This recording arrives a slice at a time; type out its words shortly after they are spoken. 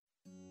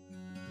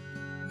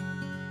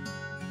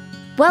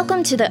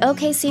Welcome to the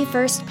OKC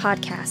First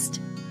podcast.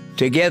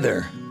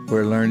 Together,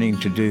 we're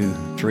learning to do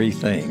three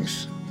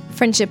things.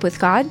 Friendship with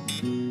God,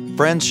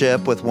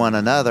 friendship with one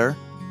another,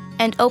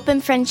 and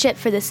open friendship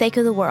for the sake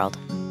of the world.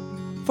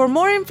 For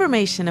more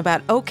information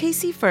about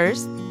OKC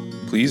First,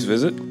 please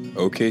visit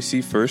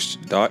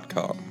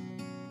okcfirst.com.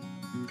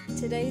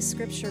 Today's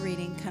scripture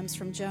reading comes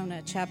from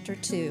Jonah chapter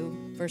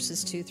 2,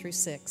 verses 2 through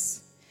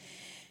 6,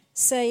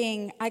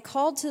 saying, I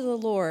called to the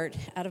Lord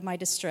out of my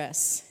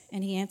distress,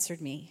 and he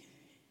answered me.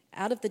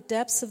 Out of the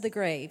depths of the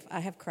grave I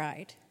have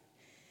cried,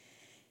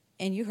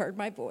 and you heard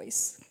my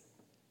voice.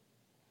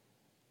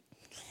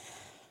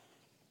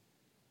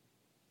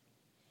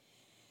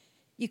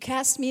 You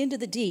cast me into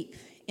the deep,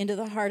 into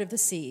the heart of the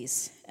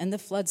seas, and the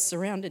floods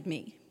surrounded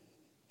me.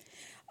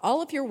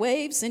 All of your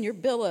waves and your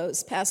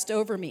billows passed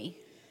over me.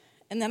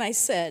 And then I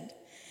said,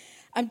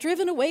 I'm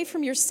driven away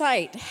from your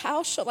sight.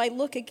 How shall I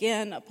look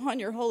again upon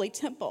your holy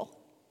temple?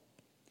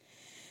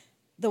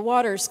 The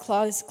waters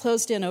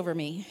closed in over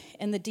me,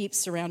 and the deep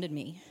surrounded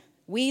me.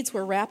 Weeds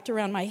were wrapped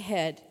around my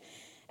head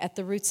at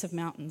the roots of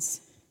mountains.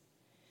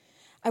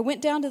 I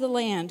went down to the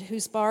land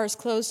whose bars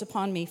closed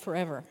upon me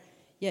forever.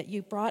 Yet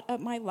you brought up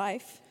my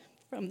life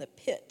from the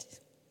pit.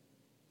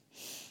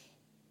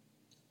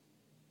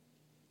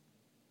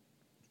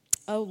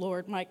 O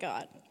Lord, my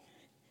God.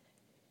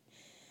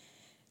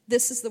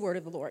 This is the word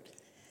of the Lord.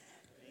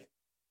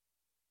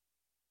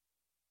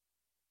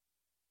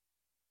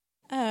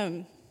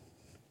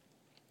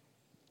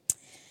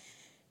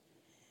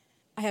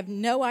 I have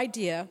no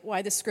idea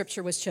why the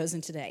scripture was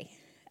chosen today.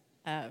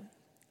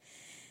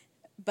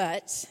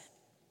 But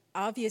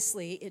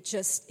obviously it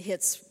just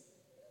hits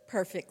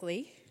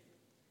perfectly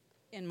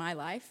in my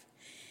life,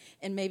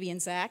 and maybe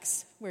in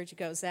Zach's. Where'd you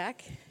go,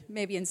 Zach?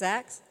 Maybe in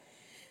Zach's.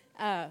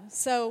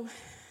 So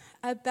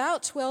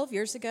about 12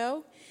 years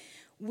ago,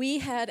 we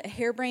had a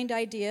harebrained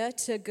idea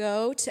to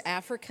go to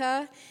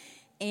Africa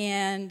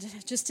and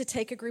just to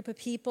take a group of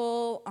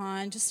people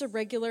on just a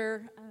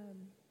regular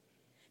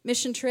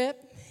mission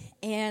trip.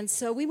 And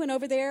so we went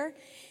over there,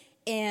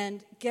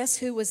 and guess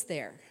who was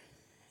there?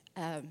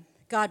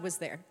 God was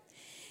there.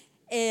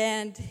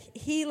 And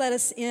he let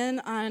us in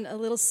on a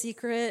little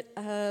secret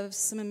of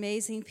some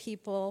amazing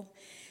people.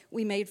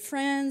 We made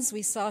friends.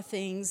 We saw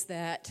things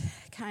that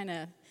kind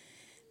of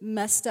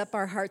messed up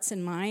our hearts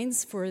and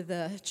minds for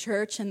the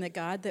church and the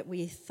God that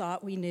we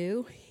thought we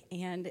knew.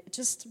 And it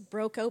just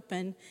broke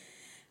open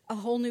a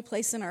whole new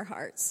place in our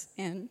hearts.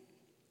 And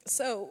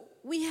so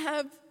we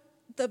have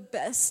the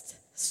best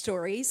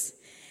stories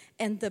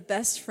and the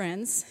best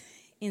friends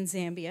in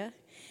Zambia.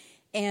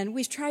 And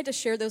we've tried to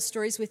share those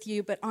stories with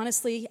you, but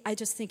honestly, I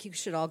just think you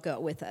should all go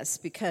with us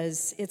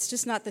because it's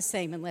just not the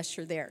same unless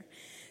you're there.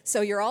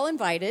 So you're all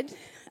invited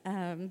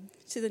to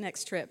the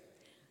next trip.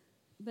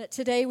 But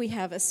today we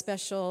have a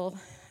special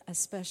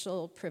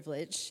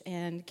privilege,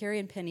 and Gary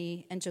and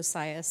Penny and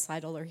Josiah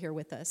Seidel are here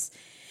with us.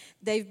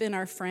 They've been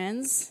our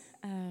friends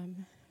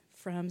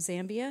from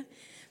Zambia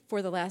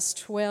for the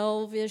last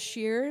 12-ish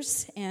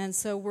years, and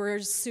so we're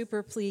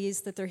super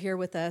pleased that they're here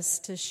with us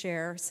to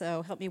share.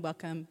 So help me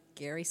welcome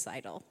Gary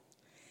Seidel.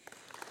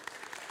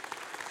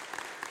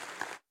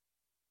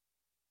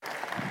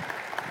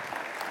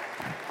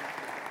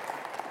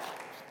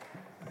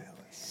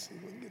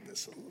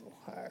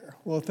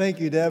 Well, thank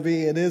you,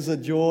 Debbie. It is a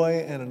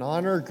joy and an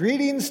honor.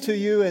 Greetings to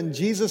you in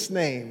Jesus'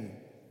 name.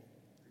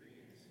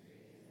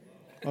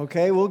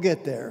 Okay, we'll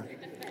get there.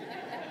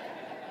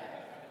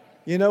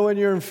 You know, when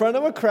you're in front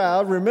of a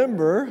crowd,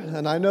 remember,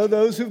 and I know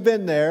those who've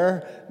been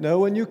there, know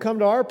when you come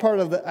to our part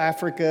of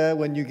Africa,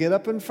 when you get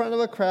up in front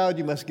of a crowd,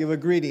 you must give a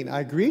greeting.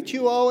 I greet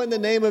you all in the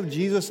name of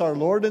Jesus, our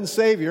Lord and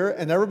Savior.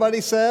 And everybody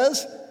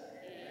says,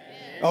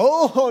 amen.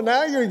 Oh,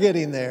 now you're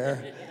getting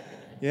there.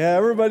 Yeah,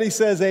 everybody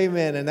says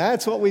amen, and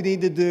that's what we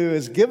need to do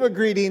is give a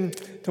greeting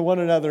to one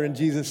another in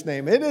Jesus'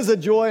 name. It is a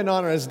joy and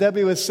honor, as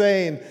Debbie was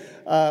saying.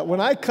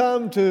 When I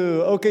come to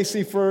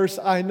OKC First,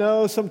 I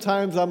know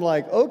sometimes I'm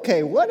like,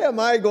 okay, what am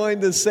I going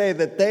to say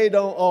that they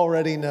don't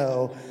already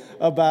know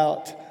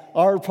about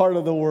our part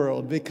of the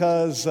world?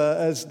 Because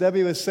as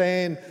Debbie was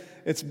saying,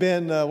 it's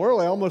been, we're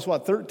almost,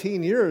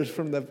 13 years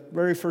from the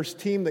very first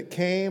team that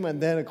came,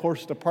 and then, of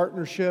course, the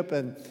partnership.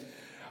 And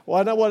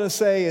what I want to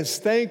say is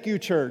thank you,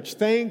 church.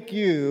 Thank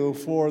you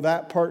for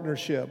that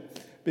partnership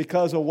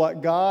because of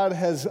what God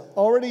has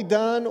already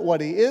done,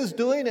 what He is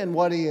doing, and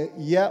what He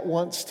yet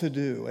wants to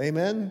do.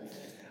 Amen?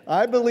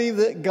 I believe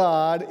that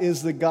God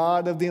is the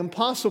God of the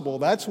impossible.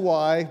 That's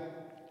why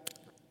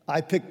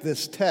I picked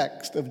this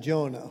text of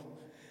Jonah.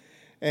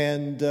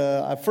 And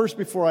first,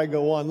 before I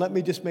go on, let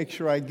me just make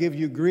sure I give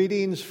you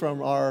greetings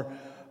from our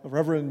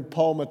Reverend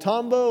Paul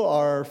Matambo,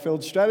 our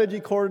field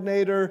strategy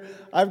coordinator.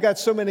 I've got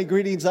so many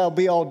greetings, I'll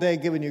be all day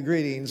giving you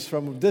greetings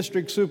from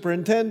district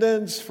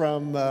superintendents,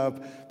 from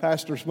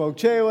Pastor Smoke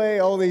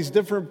Chewe, all these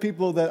different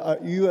people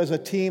that you as a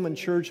team and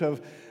church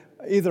have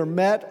either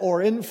met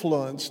or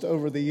influenced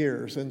over the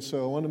years. And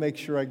so I want to make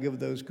sure I give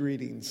those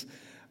greetings.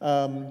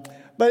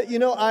 But,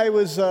 I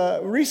was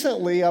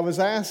recently, I was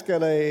asked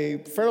at a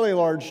fairly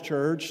large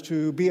church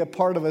to be a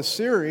part of a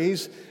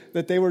series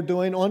that they were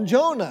doing on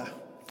Jonah.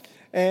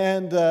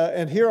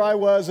 And here I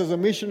was as a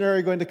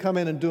missionary going to come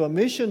in and do a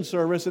mission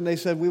service, and they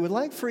said, we would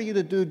like for you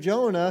to do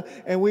Jonah,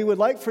 and we would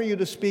like for you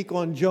to speak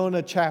on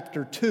Jonah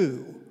chapter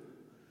 2.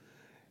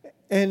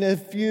 And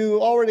if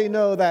you already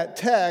know that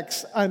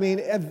text,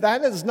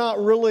 that is not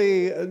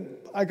really,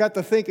 I got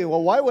to thinking,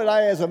 well, why would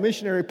I as a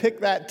missionary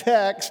pick that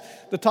text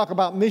to talk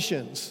about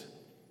missions?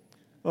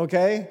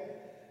 Okay?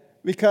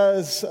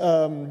 Because,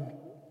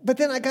 but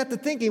then I got to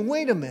thinking,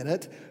 wait a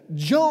minute,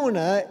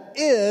 Jonah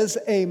is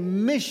a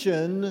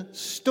mission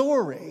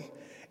story.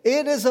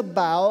 It is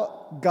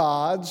about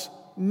God's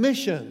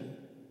mission.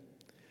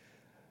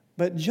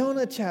 But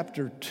Jonah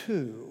chapter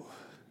 2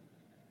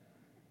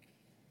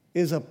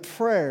 is a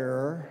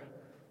prayer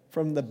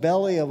from the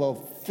belly of a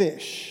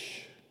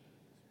fish.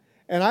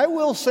 And I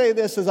will say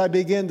this as I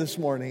begin this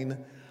morning.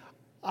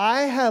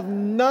 I have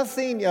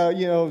nothing,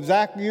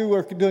 Zach, you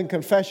were doing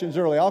confessions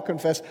early. I'll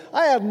confess.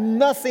 I have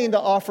nothing to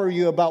offer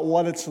you about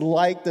what it's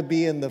like to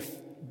be in the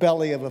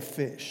belly of a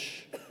fish.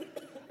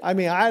 I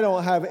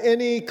don't have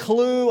any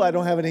clue. I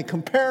don't have any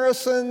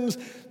comparisons.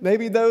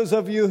 Maybe those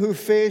of you who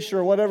fish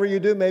or whatever you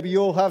do, maybe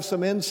you'll have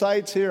some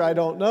insights here. I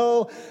don't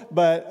know.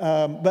 But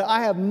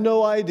I have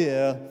no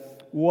idea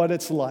what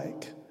it's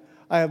like.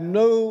 I have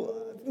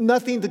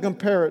nothing to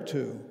compare it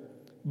to.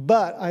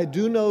 But I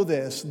do know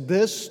this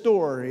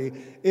story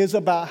is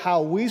about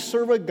how we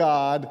serve a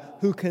God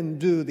who can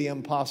do the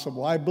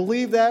impossible. I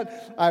believe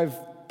that. I've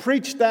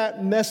preached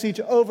that message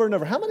over and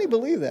over. How many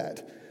believe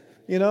that?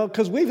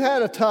 Because we've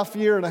had a tough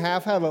year and a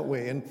half, haven't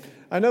we? And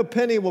I know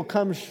Penny will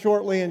come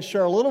shortly and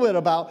share a little bit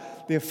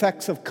about the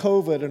effects of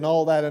COVID and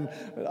all that. And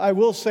I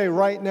will say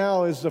right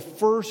now is the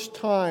first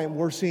time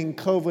we're seeing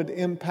COVID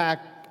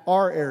impact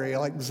our area,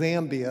 like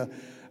Zambia,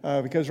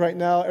 because right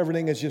now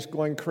everything is just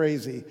going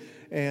crazy.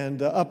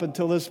 And up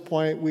until this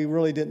point, we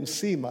really didn't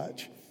see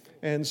much.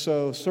 And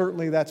so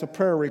certainly that's a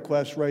prayer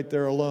request right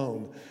there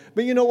alone.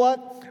 But you know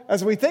what?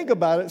 As we think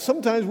about it,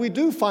 sometimes we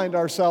do find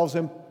ourselves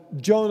in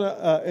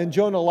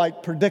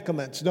Jonah-like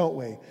predicaments, don't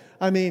we?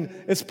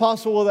 It's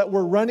possible that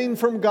we're running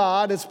from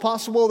God. It's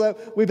possible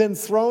that we've been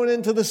thrown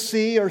into the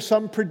sea or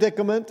some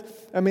predicament.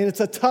 It's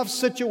a tough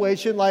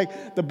situation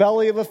like the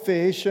belly of a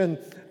fish. And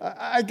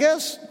I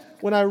guess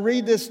when I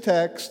read this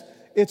text,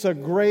 it's a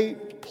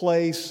great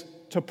place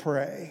to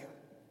pray.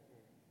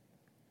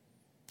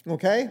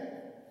 Okay?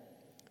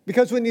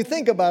 Because when you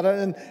think about it,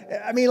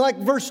 and like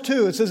verse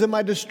 2, it says, in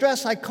my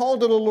distress I called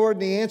to the Lord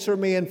and He answered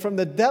me, and from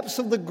the depths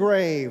of the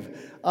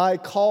grave I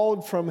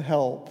called for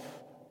help.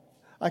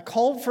 I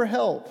called for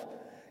help.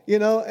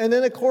 And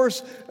then of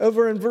course,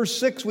 over in verse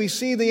 6, we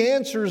see the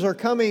answers are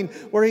coming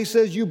where He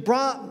says, you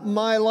brought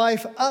my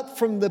life up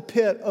from the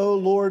pit, O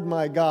Lord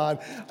my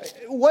God.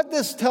 What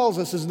this tells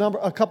us is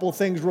a couple of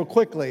things real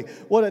quickly.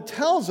 What it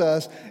tells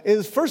us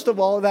is, first of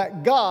all,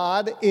 that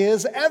God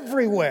is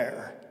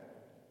everywhere.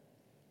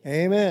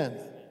 Amen.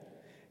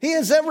 He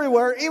is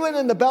everywhere, even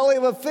in the belly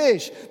of a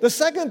fish. The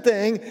second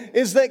thing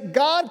is that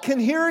God can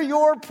hear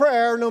your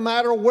prayer no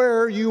matter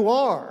where you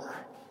are.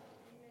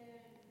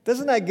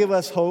 Doesn't that give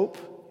us hope?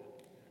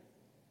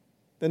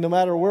 That no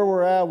matter where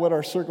we're at, what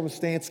our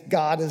circumstance,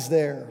 God is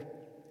there.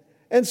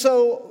 And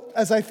so,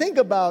 as I think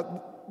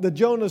about the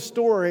Jonah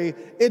story,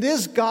 it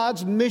is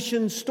God's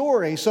mission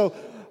story. So,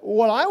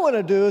 what I want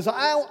to do is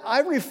I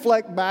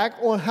reflect back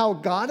on how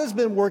God has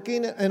been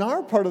working in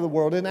our part of the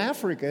world, in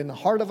Africa, in the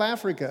heart of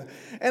Africa.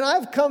 And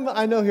I've come,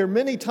 I know, here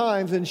many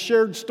times and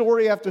shared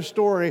story after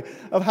story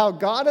of how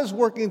God is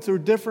working through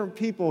different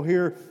people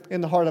here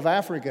in the heart of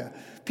Africa.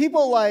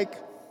 People like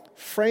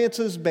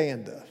Francis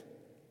Banda.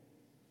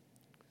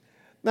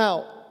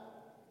 Now,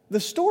 the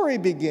story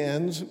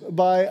begins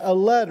by a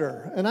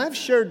letter, and I've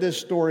shared this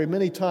story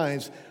many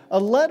times, a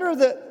letter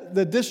that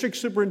the district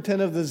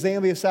superintendent of the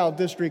Zambia South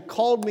District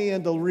called me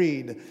in to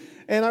read.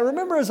 And I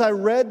remember as I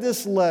read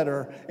this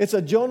letter, it's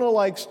a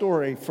Jonah-like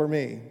story for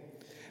me.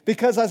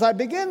 Because as I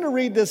began to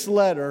read this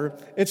letter,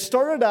 it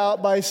started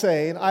out by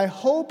saying, I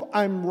hope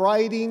I'm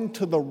writing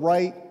to the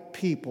right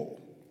people.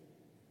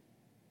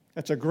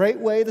 That's a great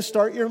way to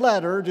start your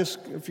letter, just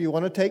if you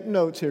want to take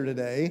notes here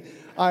today.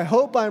 I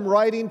hope I'm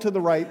writing to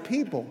the right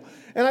people.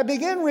 And I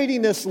began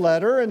reading this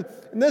letter, and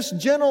this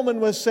gentleman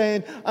was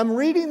saying, I'm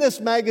reading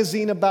this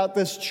magazine about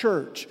this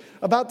church,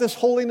 about this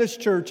holiness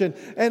church, and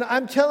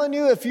I'm telling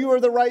you, if you are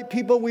the right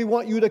people, we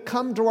want you to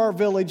come to our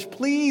village.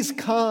 Please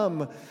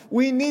come.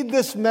 We need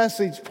this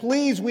message.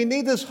 Please, we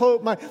need this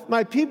hope.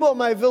 My people in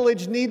my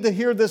village need to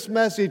hear this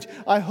message.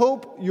 I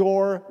hope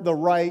you're the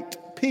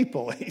right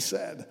people, he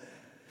said.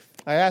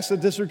 I asked the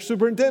district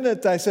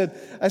superintendent, I said,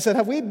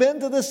 have we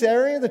been to this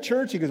area of the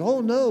church? He goes, oh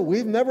no,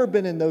 we've never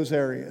been in those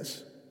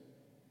areas.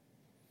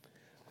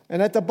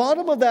 And at the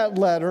bottom of that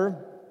letter,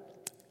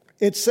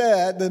 it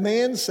said, the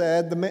man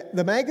said,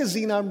 the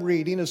magazine I'm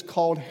reading is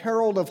called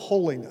Herald of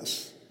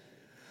Holiness,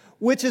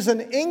 which is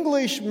an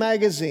English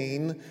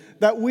magazine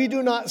that we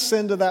do not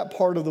send to that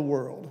part of the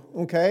world,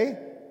 okay?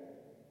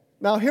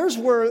 Now, here's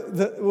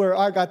where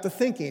I got to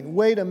thinking,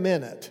 wait a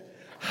minute.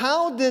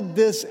 How did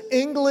this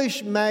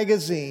English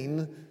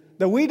magazine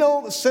that we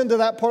don't send to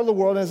that part of the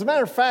world, and as a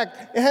matter of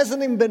fact, it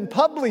hasn't even been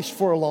published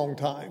for a long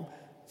time.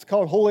 It's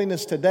called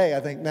Holiness Today, I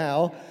think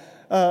now.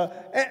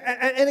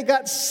 And it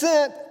got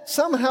sent,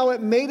 somehow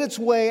it made its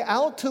way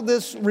out to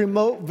this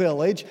remote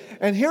village,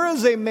 and here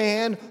is a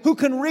man who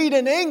can read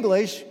in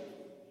English,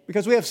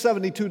 because we have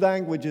 72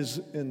 languages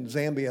in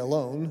Zambia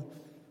alone.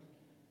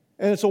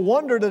 And it's a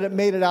wonder that it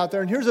made it out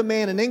there. And here's a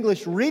man in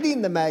English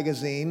reading the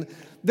magazine,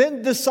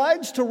 then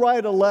decides to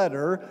write a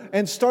letter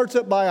and starts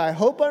it by, I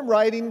hope I'm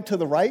writing to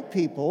the right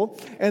people.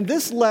 And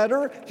this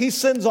letter he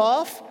sends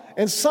off,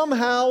 and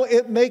somehow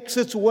it makes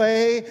its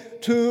way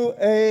to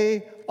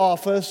a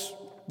office,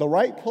 the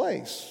right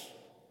place.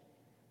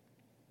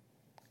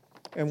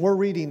 And we're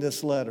reading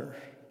this letter.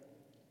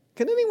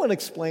 Can anyone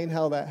explain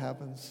how that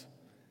happens?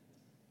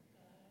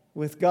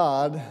 With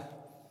God,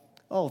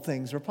 all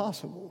things are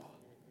possible.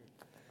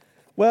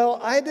 Well,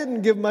 I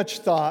didn't give much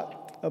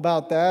thought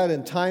about that,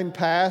 and time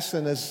passed,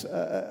 and as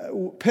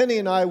Penny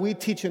and I, we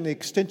teach in the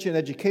Extension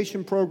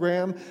Education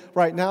Program.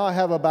 Right now I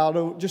have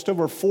about just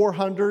over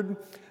 400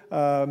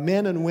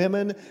 men and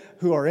women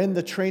who are in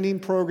the training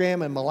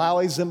program in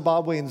Malawi,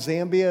 Zimbabwe, and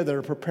Zambia that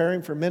are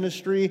preparing for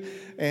ministry,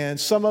 and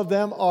some of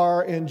them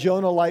are in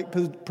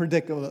Jonah-like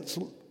predicaments.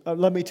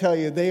 Let me tell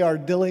you, they are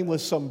dealing with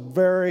some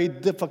very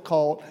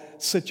difficult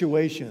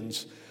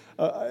situations.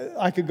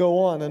 I could go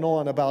on and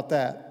on about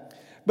that.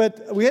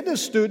 But we had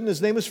this student,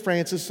 his name is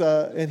Francis,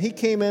 and he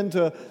came in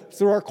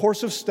through our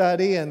course of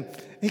study, and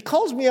he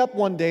calls me up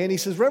one day, and he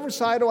says, Reverend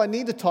Saito, I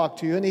need to talk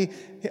to you. And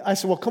I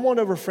said, well, come on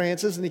over,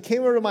 Francis. And he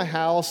came over to my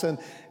house, and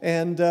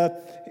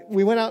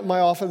we went out in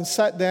my office and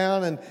sat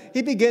down, and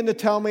he began to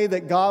tell me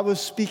that God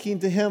was speaking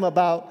to him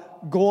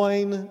about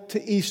going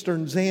to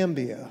eastern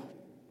Zambia.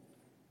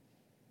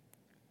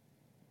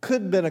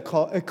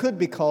 It could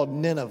be called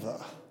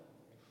Nineveh.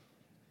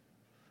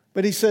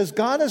 But he says,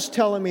 God is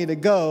telling me to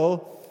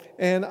go.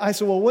 And I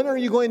said, well, when are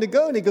you going to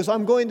go? And he goes,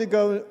 I'm going to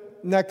go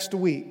next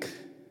week.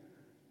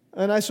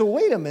 And I said,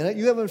 wait a minute,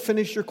 you haven't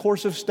finished your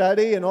course of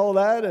study and all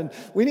that, and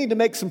we need to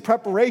make some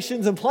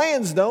preparations and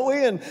plans, don't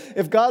we? And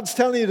if God's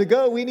telling you to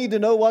go, we need to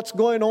know what's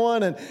going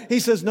on. And he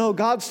says, no,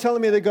 God's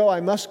telling me to go.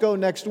 I must go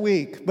next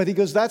week. But he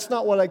goes, that's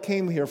not what I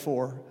came here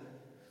for.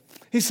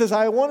 He says,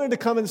 I wanted to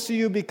come and see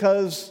you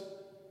because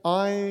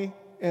I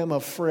am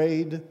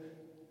afraid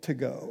to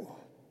go.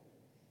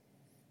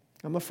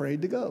 I'm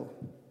afraid to go.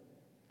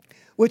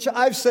 Which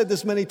I've said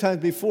this many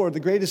times before, the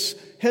greatest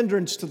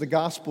hindrance to the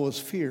gospel is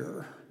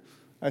fear.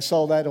 I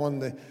saw that on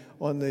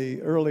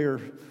the earlier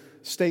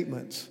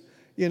statements.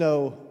 You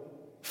know,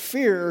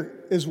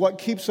 fear is what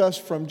keeps us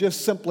from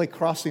just simply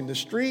crossing the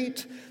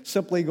street,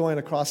 simply going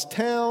across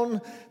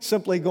town,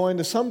 simply going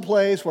to some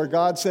place where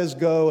God says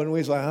go, and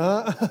we're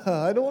like,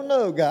 I don't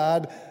know,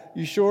 God.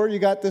 You sure you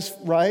got this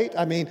right?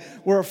 I mean,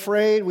 we're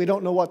afraid. We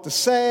don't know what to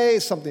say.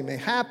 Something may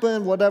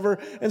happen, whatever.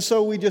 And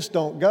so we just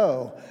don't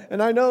go.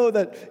 And I know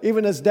that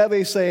even as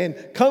Debbie's saying,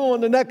 come on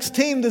the next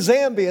team to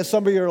Zambia,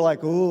 some of you are like,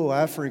 oh,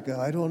 Africa,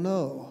 I don't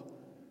know.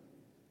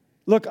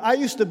 Look, I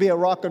used to be a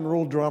rock and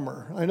roll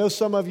drummer. I know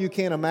some of you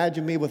can't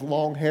imagine me with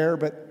long hair,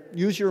 but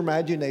use your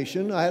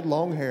imagination. I had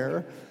long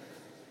hair.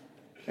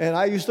 And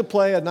I used to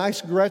play a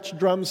nice Gretsch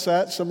drum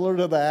set similar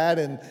to that.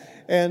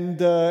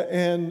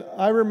 And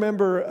I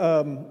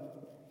remember,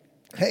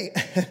 hey,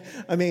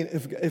 I mean,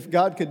 if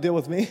God could deal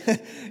with me,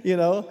 you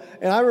know.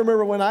 And I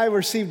remember when I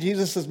received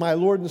Jesus as my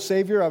Lord and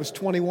Savior, I was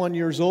 21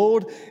 years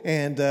old,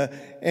 and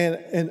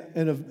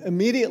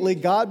immediately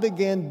God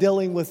began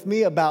dealing with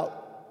me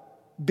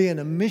about being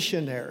a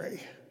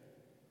missionary,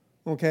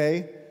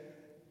 okay?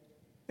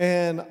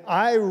 And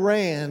I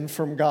ran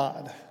from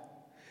God.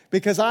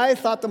 Because I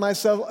thought to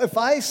myself, if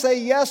I say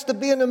yes to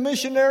being a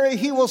missionary,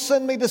 he will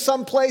send me to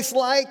some place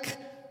like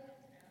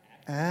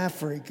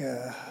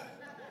Africa.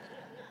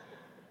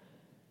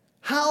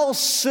 How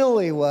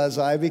silly was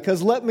I?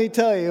 Because let me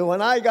tell you,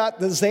 when I got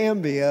to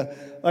Zambia,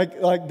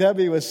 like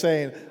Debbie was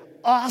saying,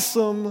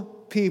 awesome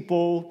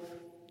people,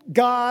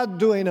 God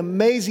doing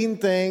amazing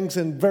things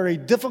in very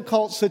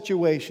difficult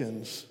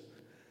situations.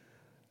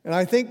 And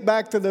I think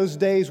back to those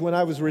days when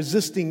I was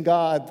resisting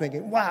God,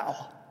 thinking,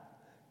 wow,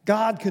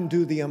 God can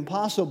do the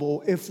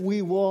impossible if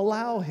we will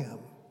allow him.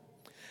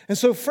 And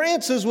so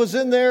Francis was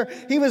in there.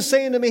 He was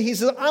saying to me, he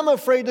says, I'm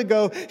afraid to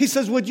go. He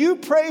says, would you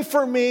pray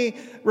for me,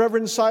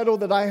 Reverend Seidel,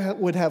 that I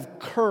would have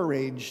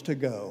courage to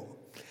go?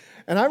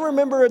 And I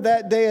remember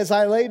that day as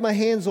I laid my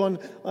hands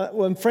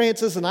on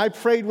Francis and I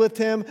prayed with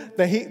him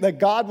that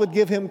God would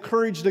give him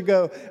courage to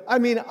go. I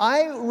mean,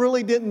 I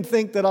really didn't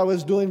think that I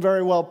was doing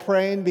very well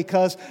praying,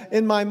 because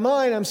in my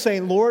mind I'm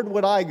saying, Lord,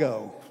 would I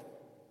go?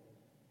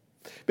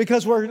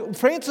 Because where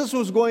Francis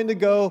was going to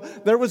go,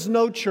 there was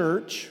no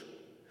church.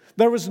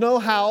 There was no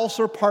house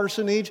or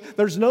parsonage.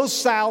 There's no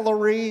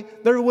salary.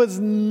 There was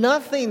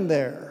nothing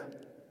there.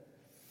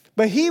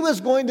 But he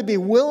was going to be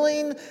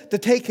willing to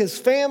take his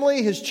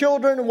family, his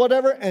children,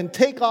 whatever, and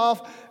take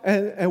off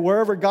and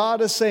wherever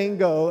God is saying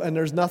go, and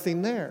there's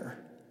nothing there.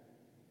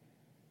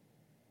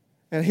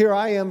 And here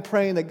I am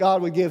praying that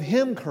God would give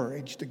him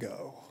courage to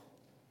go.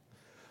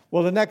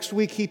 Well, the next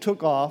week he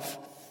took off.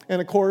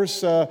 And of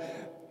course,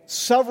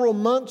 several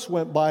months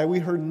went by. We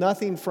heard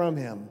nothing from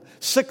him.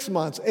 6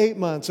 months, 8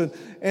 months.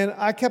 And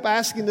I kept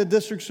asking the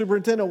district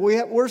superintendent,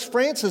 where's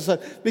Francis?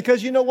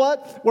 Because you know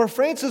what? Where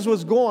Francis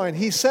was going,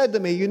 he said to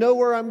me, you know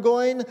where I'm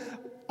going?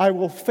 I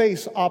will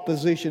face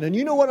opposition. And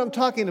you know what I'm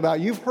talking about.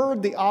 You've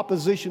heard the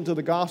opposition to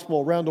the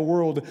gospel around the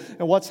world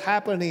and what's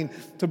happening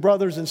to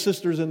brothers and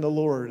sisters in the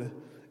Lord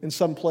in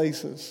some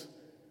places.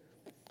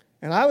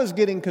 And I was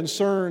getting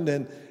concerned,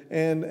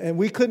 and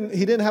we couldn't,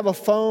 he didn't have a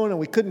phone, and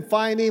we couldn't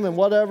find him and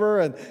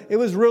whatever. And it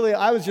was really,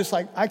 I was just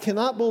like, I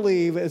cannot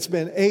believe it's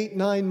been 8,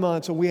 9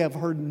 months and we have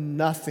heard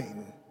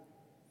nothing.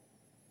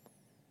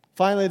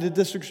 Finally, the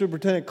district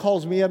superintendent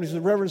calls me up and he says,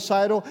 Reverend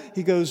Seidel,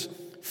 he goes,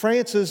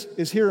 Francis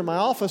is here in my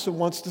office and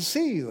wants to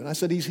see you. And I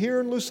said, he's here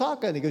in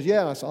Lusaka. And he goes,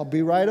 yeah. And I said, I'll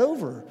be right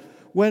over.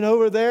 Went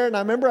over there, and I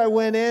remember I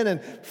went in,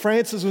 and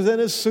Francis was in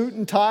his suit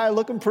and tie,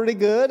 looking pretty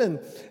good.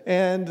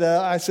 And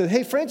I said,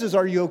 hey, Francis,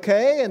 are you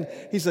okay? And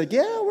he's like,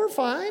 yeah, we're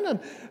fine. And,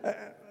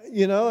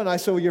 and I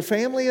said, well, your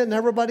family and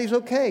everybody's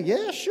okay?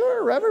 Yeah,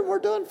 sure, Reverend, we're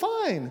doing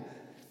fine.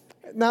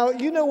 Now,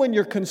 when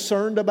you're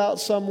concerned about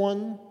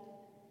someone,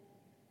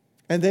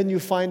 and then you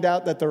find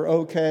out that they're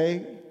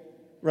okay,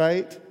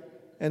 right?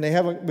 And they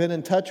haven't been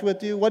in touch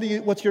with you.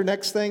 What's your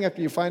next thing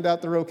after you find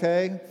out they're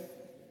okay?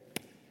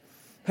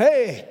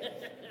 Hey,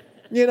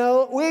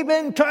 we've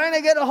been trying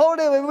to get a hold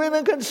of you. We've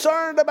been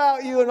concerned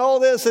about you and all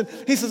this. And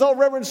he says, oh,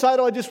 Reverend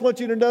Seidel, I just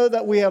want you to know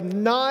that we have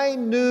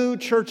 9 new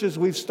churches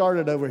we've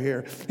started over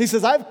here. He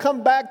says, I've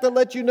come back to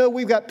let you know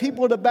we've got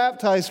people to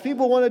baptize.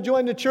 People want to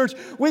join the church.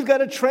 We've got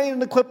to train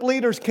and equip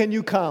leaders. Can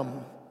you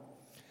come?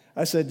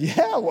 I said,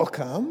 yeah, we'll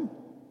come.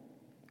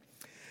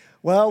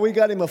 Well, we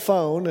got him a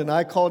phone, and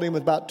I called him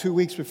about 2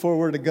 weeks before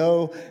we were to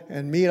go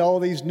and meet all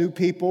these new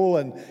people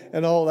and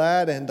all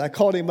that. And I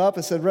called him up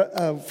and said,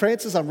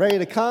 Francis, I'm ready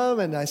to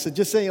come. And I said,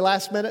 just any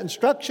last-minute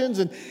instructions?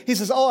 And he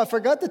says, oh, I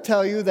forgot to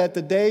tell you that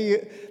the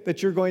day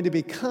that you're going to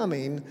be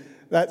coming,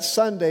 that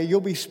Sunday, you'll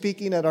be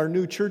speaking at our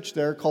new church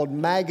there called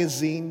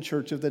Magazine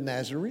Church of the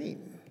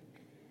Nazarene.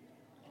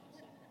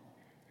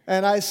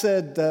 And I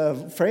said,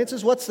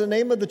 Francis, what's the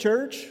name of the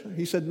church?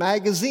 He said,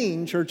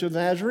 Magazine Church of the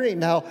Nazarene.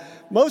 Now,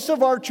 most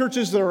of our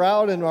churches that are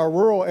out in our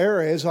rural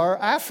areas are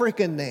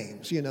African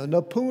names,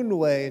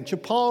 Napunwe and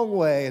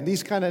Chipongwe and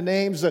these kind of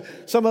names that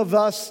some of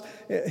us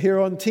here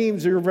on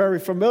teams are very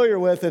familiar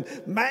with. And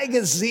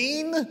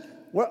Magazine,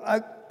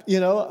 I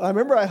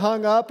remember I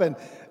hung up and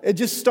it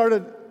just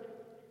started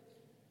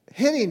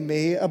hitting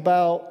me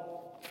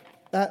about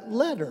that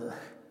letter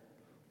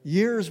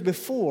years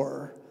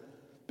before.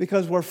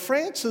 Because where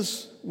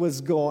Francis was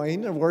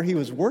going, or where he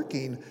was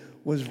working,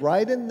 was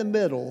right in the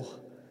middle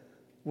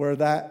where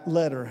that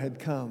letter had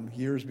come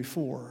years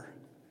before.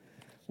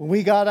 When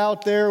we got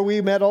out there,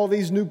 we met all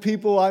these new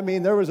people. I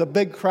mean, there was a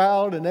big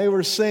crowd, and they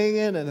were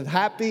singing and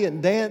happy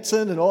and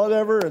dancing and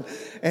whatever.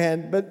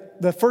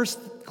 But the first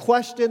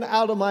question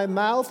out of my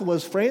mouth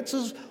was,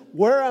 Francis,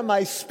 where am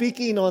I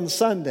speaking on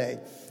Sunday?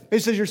 He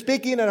says, you're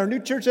speaking at our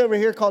new church over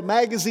here called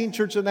Magazine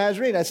Church of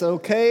Nazarene. I said,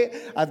 okay,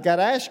 I've got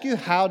to ask you,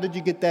 how did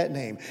you get that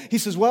name? He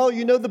says, well,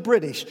 the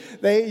British.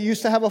 They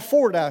used to have a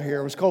fort out here.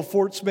 It was called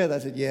Fort Smith. I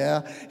said,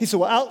 yeah. He said,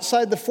 well,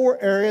 outside the fort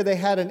area, they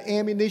had an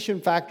ammunition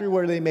factory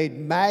where they made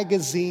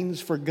magazines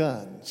for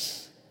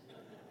guns.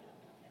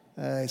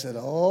 I said,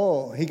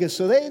 oh. He goes,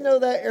 so they know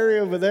that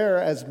area over there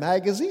as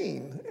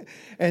Magazine.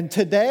 And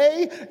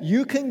today,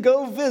 you can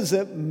go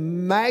visit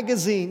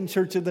Magazine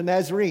Church of the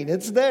Nazarene.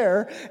 It's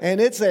there, and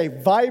it's a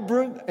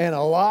vibrant and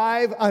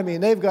alive. I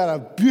mean, they've got a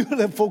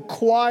beautiful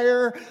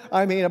choir.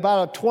 I mean,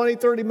 about a 20,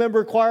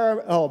 30-member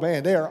choir. Oh,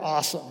 man, they are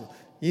awesome.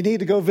 You need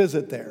to go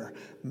visit there.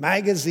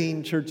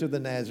 Magazine Church of the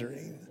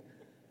Nazarene.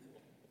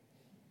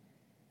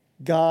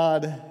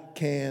 God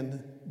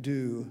can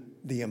do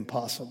the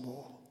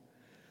impossible.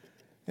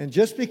 And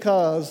just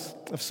because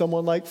of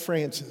someone like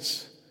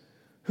Francis,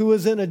 who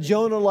was in a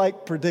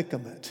Jonah-like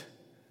predicament,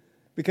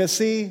 because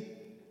see,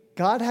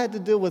 God had to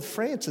deal with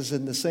Francis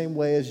in the same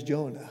way as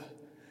Jonah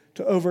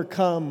to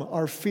overcome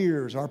our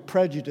fears, our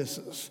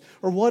prejudices,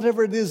 or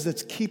whatever it is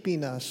that's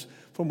keeping us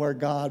from where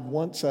God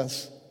wants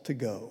us to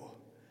go.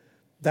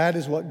 That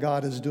is what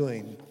God is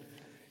doing.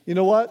 You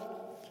know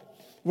what?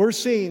 We're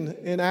seeing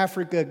in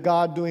Africa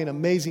God doing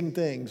amazing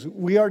things.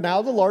 We are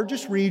now the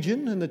largest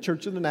region in the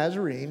Church of the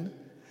Nazarene.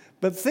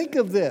 But think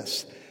of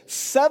this,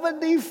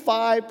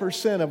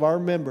 75% of our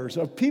members,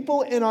 of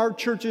people in our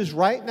churches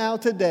right now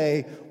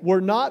today,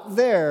 were not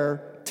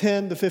there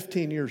 10 to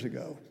 15 years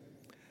ago.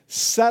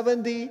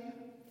 75%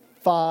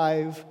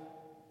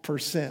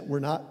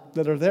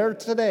 that are there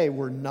today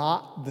were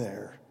not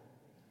there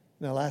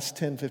in the last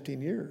 10,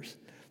 15 years.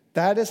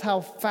 That is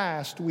how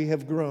fast we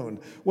have grown.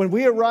 When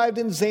we arrived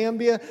in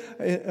Zambia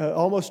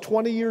almost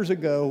 20 years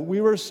ago, we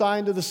were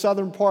assigned to the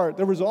southern part.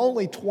 There was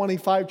only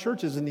 25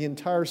 churches in the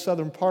entire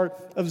southern part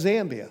of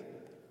Zambia,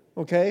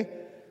 okay?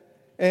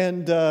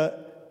 And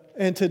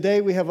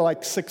today we have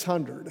like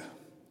 600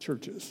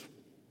 churches,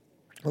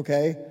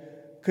 okay?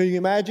 Can you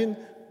imagine?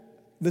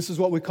 This is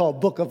what we call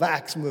Book of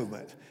Acts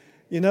movement.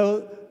 You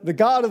know, the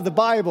God of the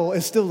Bible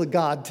is still the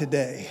God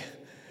today.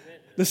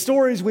 The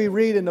stories we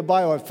read in the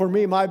Bible, for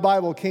me, my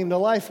Bible came to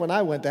life when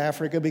I went to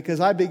Africa because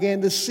I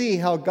began to see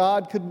how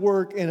God could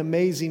work in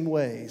amazing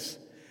ways.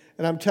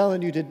 And I'm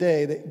telling you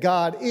today that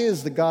God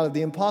is the God of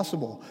the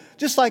impossible.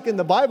 Just like in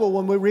the Bible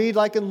when we read,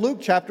 like in Luke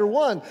chapter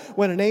 1,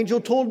 when an angel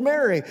told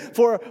Mary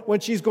for when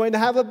she's going to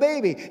have a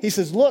baby. He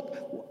says,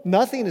 look,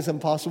 nothing is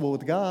impossible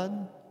with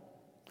God.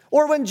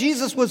 Or when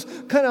Jesus was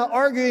kind of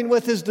arguing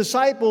with his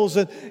disciples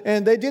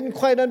and they didn't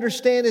quite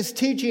understand his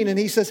teaching. And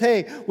he says,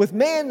 hey, with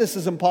man this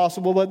is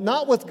impossible, but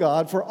not with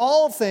God, for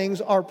all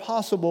things are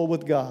possible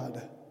with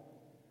God.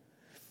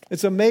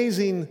 It's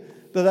amazing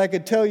that I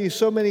could tell you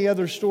so many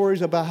other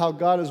stories about how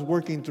God is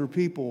working through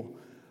people.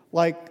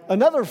 Like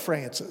another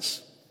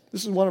Francis.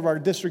 This is one of our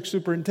district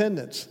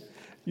superintendents.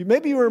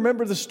 Maybe you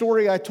remember the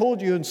story I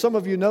told you, and some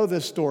of you know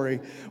this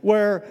story,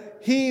 where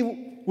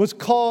he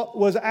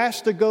was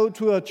asked to go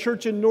to a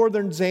church in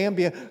northern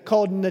Zambia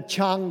called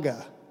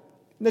Nachanga.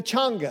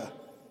 Nachanga.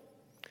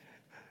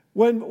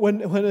 When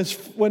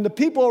the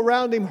people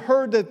around him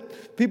heard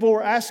that people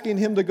were asking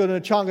him to go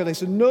to Nachanga, they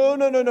said,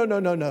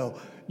 no.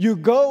 You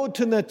go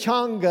to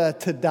Nachanga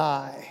to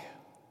die.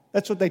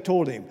 That's what they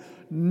told him.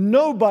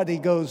 Nobody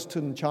goes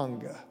to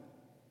Nachanga.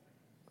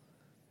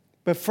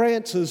 But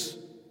Francis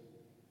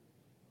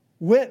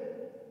went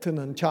to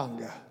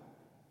Nachanga.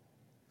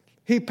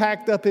 He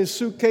packed up his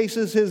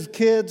suitcases, his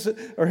kids,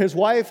 or his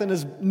wife and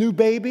his new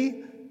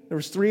baby. There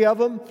was 3 of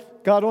them.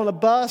 Got on a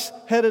bus,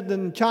 headed to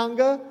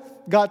Nachanga.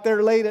 Got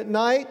there late at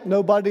night.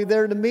 Nobody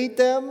there to meet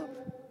them.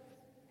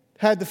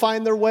 Had to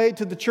find their way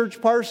to the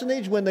church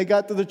parsonage. When they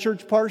got to the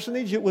church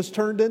parsonage, it was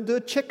turned into a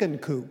chicken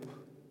coop.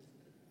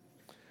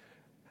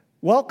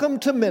 Welcome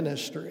to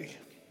ministry.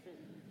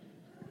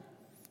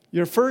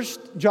 Your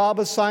first job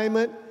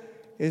assignment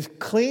is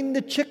clean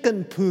the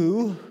chicken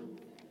poo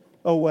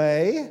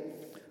away.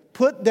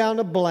 Put down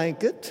a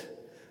blanket.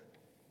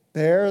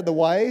 There, the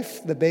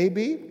wife, the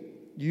baby,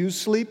 you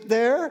sleep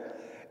there.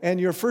 And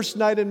your first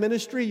night in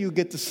ministry, you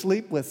get to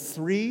sleep with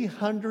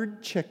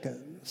 300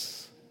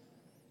 chickens.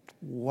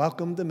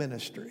 Welcome to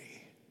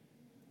ministry.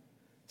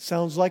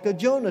 Sounds like a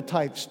Jonah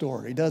type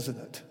story, doesn't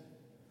it?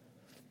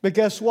 But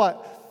guess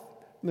what?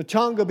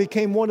 Nachanga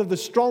became one of the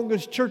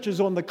strongest churches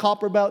on the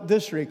Copperbelt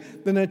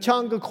district. The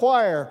Nachanga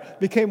choir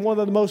became one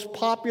of the most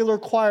popular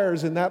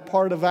choirs in that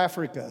part of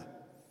Africa.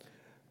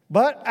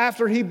 But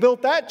after he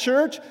built that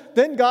church,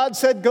 then God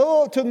said,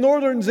 go to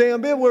northern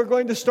Zambia. We're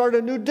going to start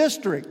a new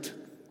district.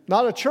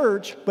 Not a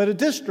church, but a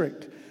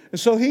district. And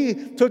so he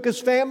took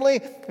his family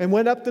and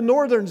went up to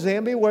northern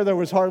Zambia where there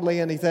was hardly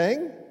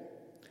anything.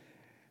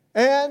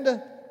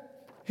 And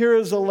here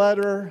is a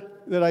letter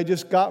that I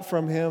just got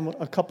from him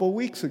a couple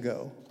weeks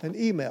ago, an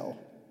email.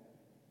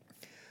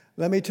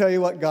 Let me tell you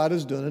what God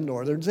is doing in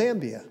northern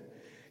Zambia.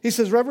 He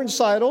says, Reverend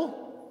Seidel,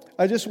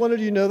 I just wanted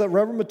you to know that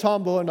Reverend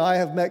Matambo and I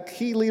have met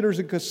key leaders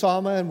in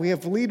Kasama, and we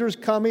have leaders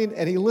coming,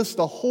 and he lists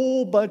a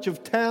whole bunch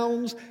of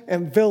towns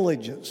and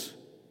villages.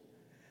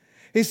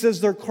 He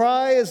says their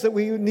cry is that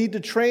we need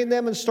to train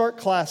them and start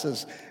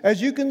classes.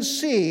 As you can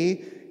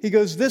see, he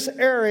goes, this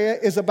area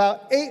is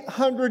about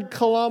 800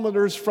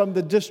 kilometers from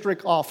the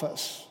district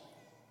office.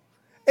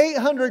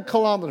 800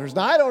 kilometers.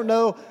 Now, I don't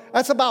know.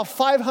 That's about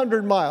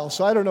 500 miles.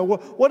 So I don't know.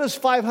 What is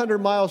 500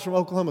 miles from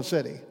Oklahoma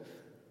City?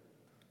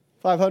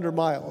 500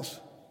 miles.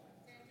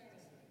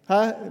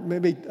 Huh?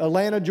 Maybe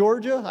Atlanta,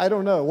 Georgia? I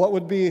don't know. What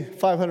would be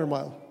 500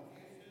 miles?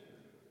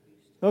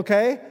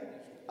 Okay.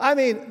 I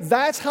mean,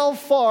 that's how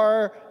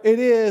far it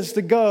is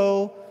to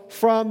go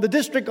from the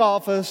district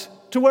office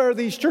to where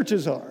these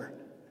churches are,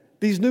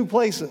 these new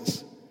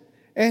places.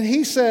 And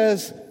he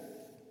says,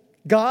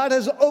 God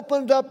has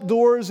opened up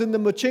doors in the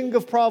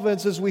Machinga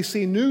province as we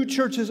see new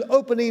churches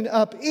opening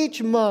up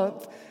each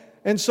month.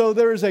 And so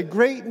there is a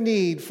great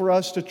need for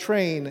us to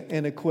train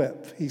and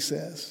equip, he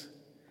says.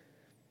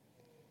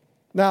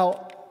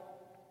 Now,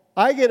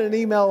 I get an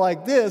email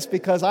like this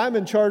because I'm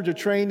in charge of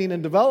training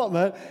and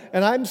development,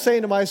 and I'm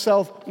saying to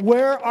myself,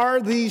 where are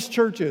these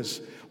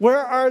churches? Where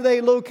are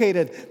they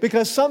located?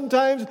 Because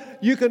sometimes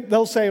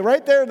they'll say,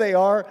 right there they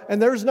are,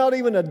 and there's not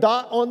even a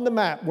dot on the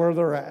map where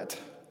they're at.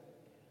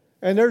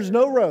 And there's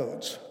no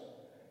roads.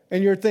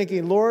 And you're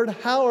thinking, Lord,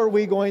 how are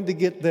we going to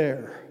get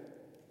there?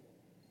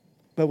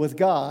 But with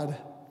God,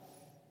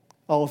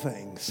 all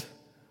things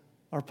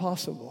are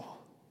possible.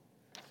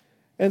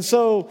 And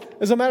so,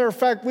 as a matter of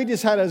fact, we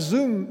just had a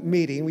Zoom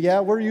meeting. Yeah,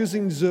 we're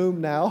using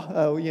Zoom now.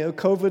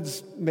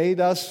 COVID's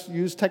made us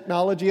use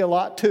technology a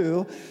lot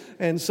too.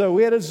 And so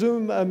we had a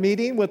Zoom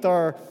meeting with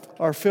our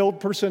field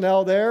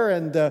personnel there,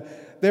 and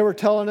they were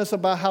telling us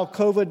about how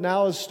COVID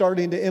now is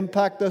starting to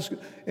impact us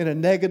in a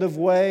negative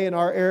way in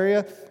our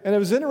area. And it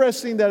was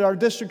interesting that our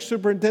district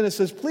superintendent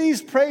says, please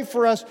pray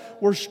for us.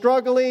 We're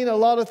struggling. A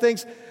lot of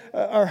things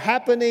are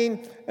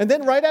happening. And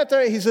then right after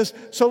that, he says,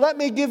 so let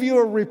me give you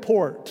a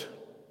report.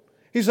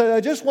 He said,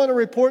 I just want to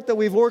report that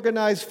we've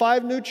organized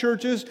 5 new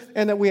churches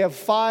and that we have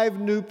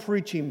 5 new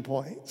preaching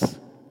points.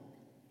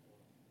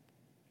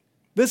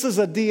 This is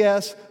a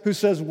DS who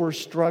says we're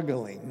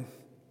struggling.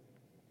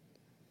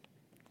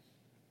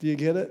 Do you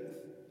get it?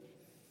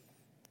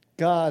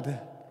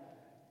 God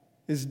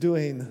is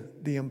doing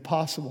the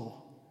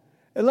impossible.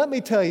 And let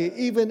me tell you,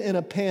 even in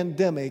a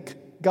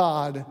pandemic,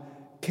 God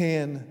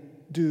can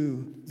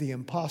do the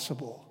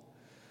impossible.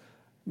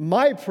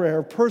 My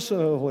prayer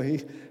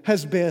personally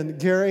has been,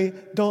 Gary,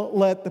 don't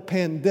let the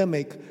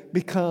pandemic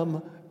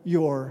become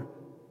your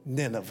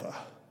Nineveh.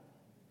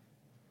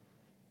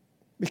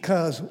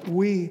 Because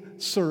we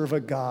serve a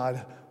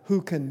God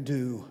who can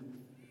do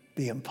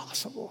the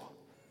impossible.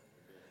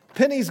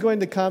 Penny's going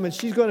to come and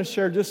she's going to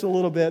share just a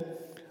little bit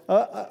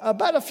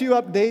about a few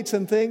updates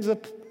and things,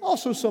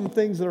 also some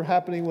things that are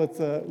happening with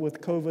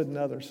COVID and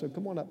others. So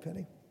come on up,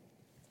 Penny.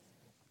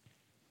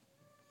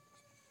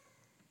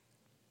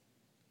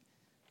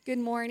 Good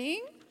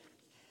morning.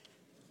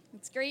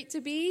 It's great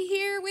to be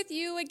here with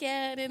you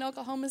again in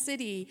Oklahoma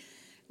City.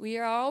 We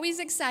are always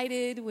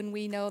excited when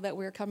we know that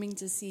we're coming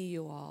to see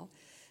you all.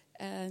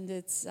 And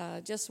it's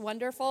just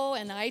wonderful.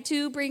 And I,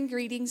 too, bring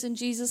greetings in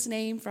Jesus'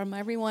 name from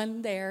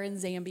everyone there in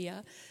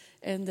Zambia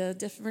and the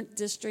different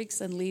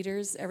districts and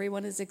leaders.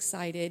 Everyone is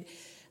excited.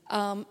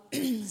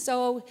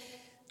 So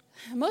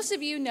most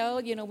of you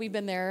know, we've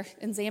been there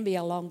in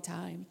Zambia a long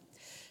time.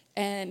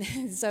 And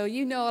so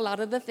you know a lot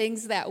of the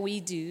things that we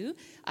do.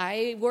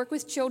 I work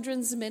with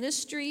children's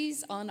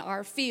ministries on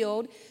our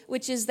field,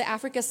 which is the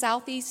Africa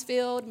Southeast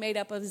field made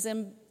up of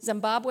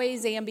Zimbabwe,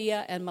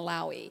 Zambia, and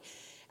Malawi.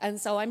 And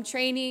so I'm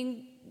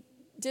training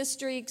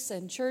districts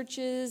and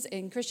churches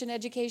in Christian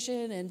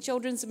education and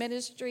children's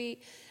ministry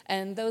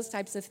and those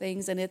types of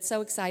things. And it's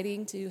so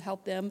exciting to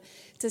help them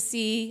to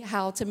see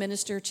how to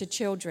minister to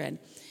children.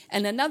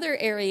 And another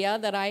area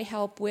that I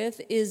help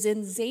with is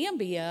in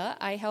Zambia.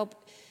 I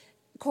help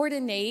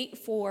coordinate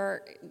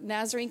for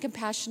Nazarene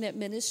Compassionate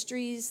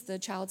Ministries, the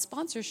child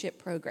sponsorship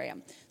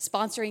program,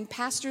 sponsoring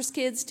pastors'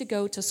 kids to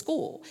go to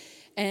school.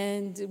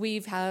 And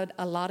we've had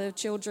a lot of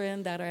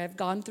children that have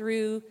gone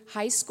through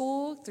high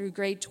school, through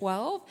grade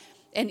 12,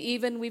 and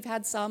even we've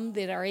had some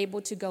that are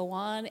able to go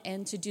on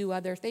and to do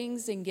other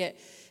things and get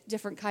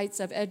different kinds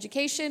of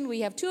education. We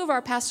have 2 of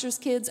our pastors'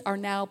 kids are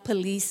now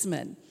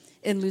policemen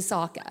in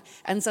Lusaka,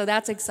 and so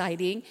that's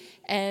exciting.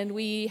 And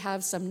we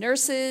have some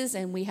nurses,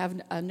 and we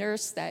have a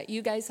nurse that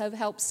you guys have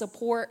helped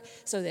support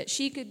so that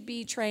she could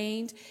be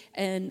trained.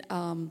 And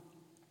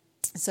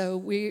so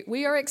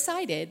we are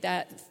excited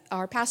that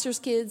our pastors'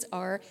 kids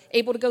are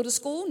able to go to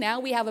school. Now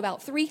we have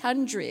about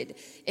 300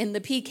 in the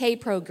PK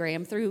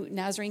program through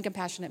Nazarene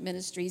Compassionate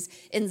Ministries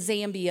in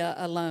Zambia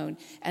alone.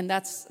 And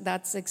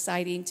that's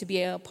exciting to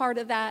be a part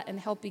of that and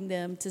helping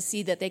them to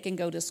see that they can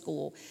go to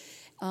school.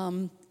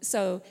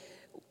 So,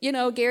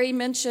 Gary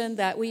mentioned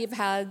that we've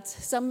had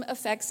some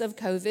effects of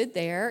COVID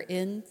there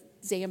in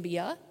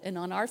Zambia and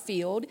on our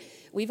field.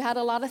 We've had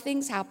a lot of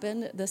things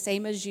happen, the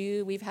same as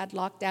you. We've had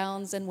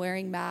lockdowns and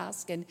wearing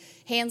masks and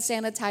hand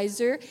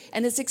sanitizer.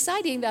 And it's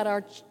exciting that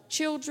our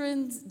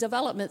children's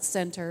development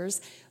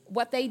centers,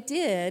 what they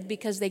did,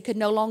 because they could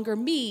no longer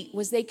meet,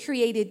 was they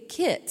created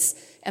kits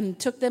and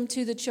took them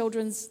to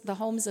the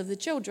homes of the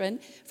children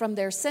from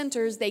their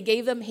centers. They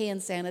gave them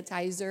hand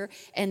sanitizer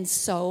and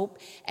soap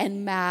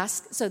and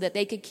masks so that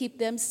they could keep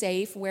them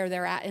safe where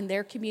they're at in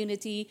their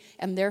community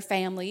and their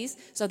families.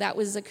 So that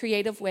was a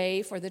creative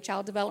way for the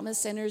child development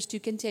centers to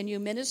continue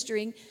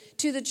ministering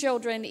to the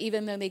children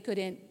even though they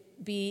couldn't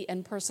be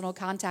in personal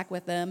contact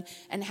with them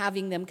and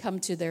having them come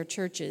to their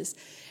churches.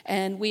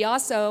 And we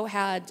also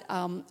had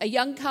a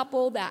young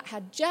couple that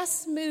had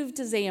just moved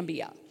to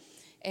Zambia.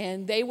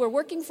 And they were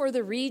working for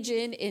the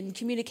region in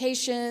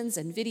communications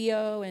and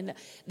video and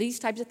these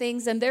types of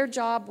things. And their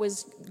job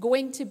was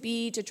going to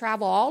be to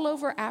travel all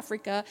over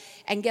Africa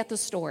and get the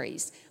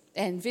stories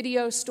and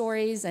video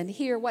stories and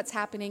hear what's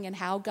happening and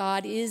how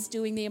God is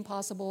doing the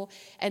impossible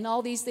and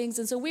all these things.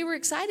 And so we were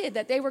excited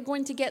that they were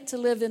going to get to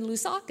live in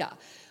Lusaka.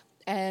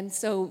 And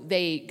so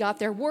they got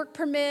their work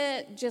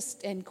permit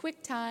just in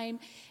quick time,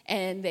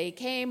 and they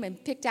came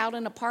and picked out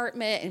an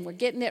apartment and were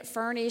getting it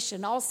furnished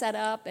and all set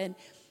up. And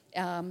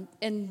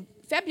in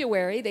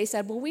February, they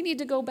said, well, we need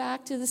to go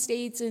back to the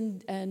States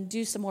and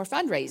do some more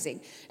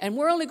fundraising. And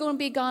we're only going to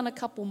be gone a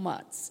couple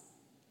months.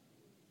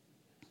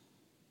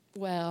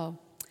 Well,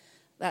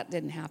 that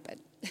didn't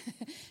happen.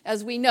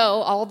 As we know,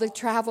 all the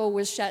travel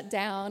was shut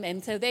down,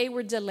 and so they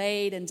were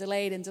delayed and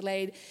delayed and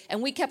delayed. And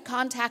we kept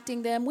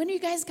contacting them. When are you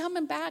guys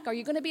coming back? Are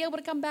you going to be able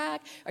to come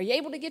back? Are you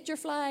able to get your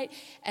flight?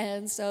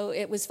 And so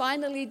it was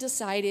finally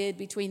decided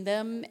between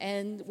them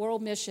and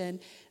World Mission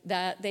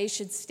that they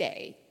should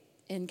stay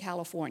in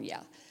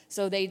California.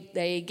 So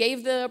they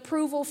gave the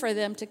approval for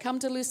them to come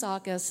to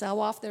Lusaka,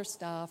 sell off their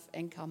stuff,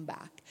 and come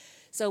back.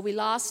 So we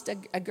lost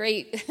a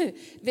great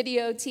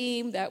video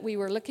team that we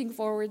were looking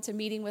forward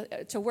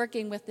to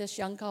working with this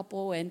young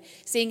couple and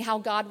seeing how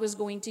God was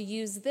going to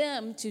use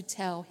them to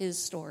tell his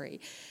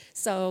story.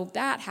 So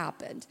that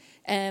happened.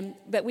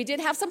 But we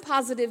did have some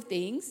positive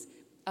things.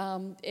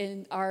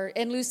 In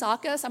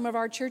Lusaka, some of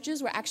our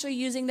churches were actually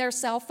using their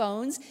cell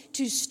phones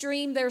to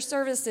stream their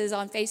services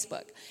on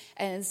Facebook.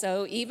 And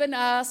so even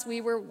us,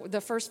 we were,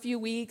 the first few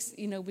weeks,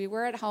 we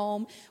were at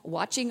home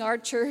watching our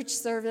church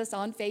service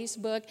on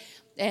Facebook.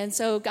 And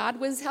so God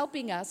was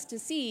helping us to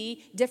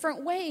see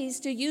different ways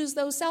to use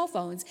those cell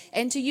phones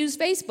and to use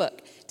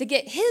Facebook to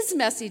get His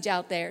message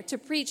out there, to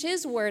preach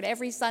His word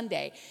every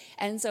Sunday.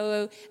 And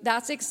so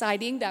that's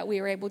exciting that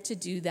we were able to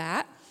do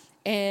that.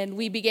 And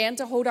we began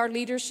to hold our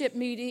leadership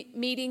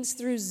meetings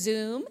through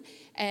Zoom,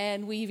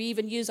 and we've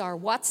even used our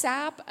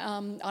WhatsApp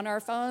on our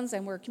phones,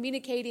 and we're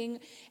communicating,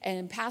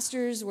 and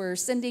pastors were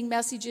sending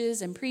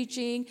messages and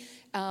preaching,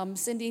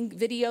 sending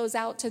videos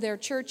out to their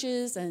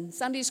churches and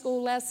Sunday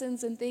school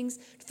lessons and things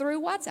through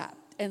WhatsApp.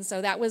 And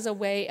so that was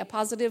a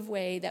positive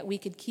way that we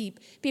could keep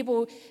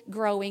people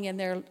growing in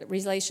their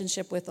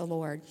relationship with the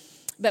Lord.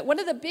 But one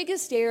of the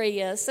biggest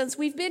areas, since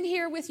we've been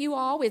here with you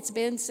all, it's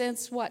been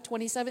since,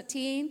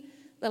 2017?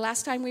 The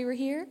last time we were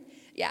here?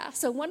 Yeah,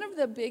 so one of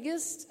the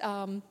biggest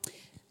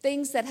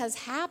things that has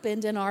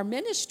happened in our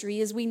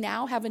ministry is we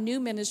now have a new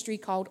ministry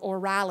called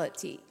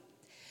Orality.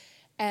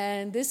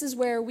 And this is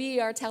where we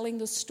are telling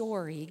the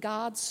story,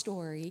 God's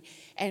story,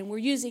 and we're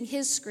using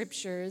His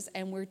scriptures,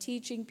 and we're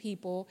teaching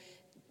people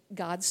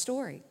God's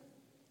story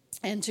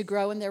and to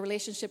grow in their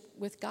relationship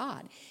with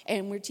God.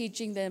 And we're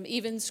teaching them,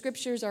 even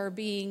scriptures are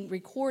being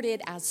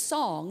recorded as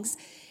songs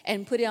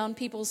and put it on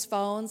people's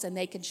phones, and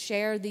they can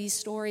share these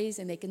stories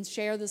and they can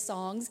share the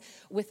songs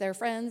with their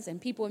friends and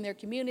people in their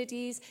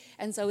communities.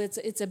 And so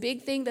it's a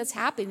big thing that's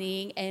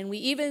happening. And we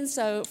even,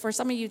 so for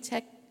some of you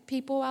tech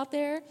people out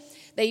there,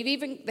 they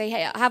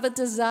have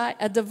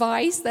a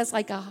device that's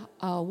like a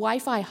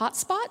Wi-Fi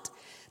hotspot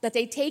that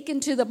they take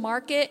into the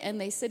market, and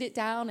they sit it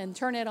down and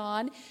turn it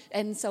on.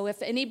 And so if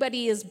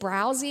anybody is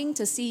browsing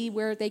to see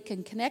where they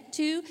can connect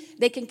to,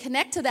 they can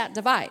connect to that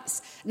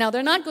device. Now,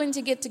 they're not going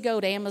to get to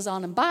go to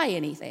Amazon and buy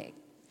anything,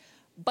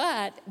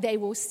 but they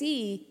will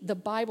see the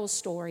Bible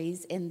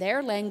stories in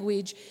their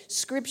language,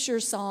 scripture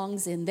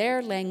songs in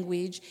their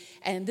language,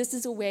 and this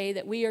is a way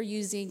that we are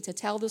using to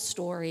tell the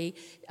story,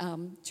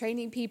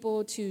 training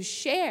people to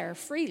share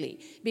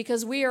freely,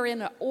 because we are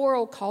in an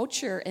oral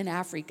culture in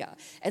Africa,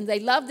 and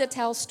they love to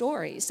tell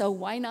stories, so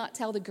why not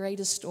tell the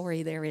greatest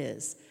story there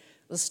is,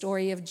 the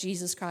story of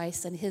Jesus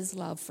Christ and His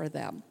love for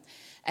them.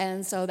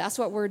 And so that's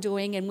what we're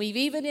doing, and we've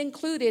even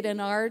included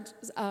in our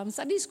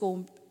Sunday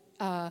school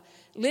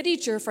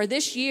literature for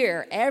this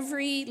year,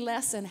 every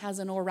lesson has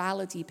an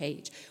orality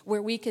page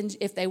where we can,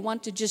 if they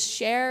want to just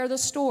share the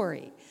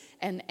story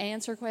and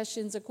answer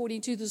questions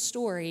according to the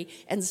story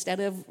instead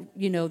of,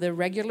 the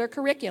regular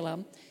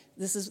curriculum,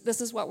 this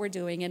is what we're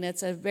doing. And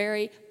it's a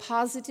very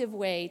positive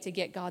way to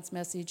get God's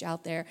message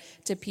out there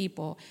to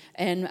people.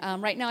 And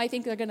right now I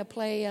think they're going to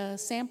play a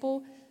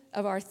sample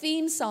of our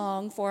theme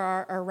song for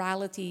our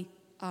orality.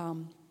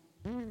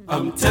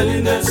 I'm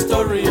telling the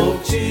story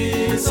of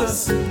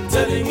Jesus,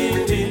 telling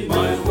it in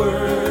my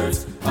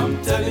words.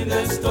 I'm telling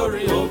the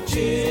story of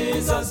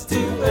Jesus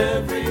till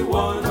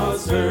everyone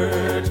has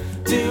heard,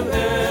 till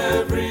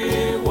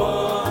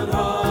everyone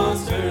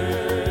has heard.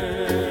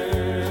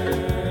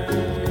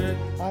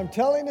 I'm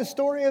telling the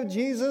story of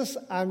Jesus.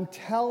 I'm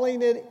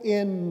telling it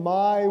in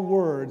my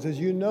words. As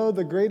you know,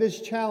 the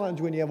greatest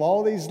challenge when you have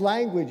all these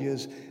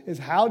languages is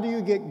how do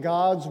you get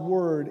God's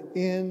word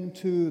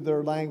into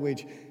their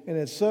language? And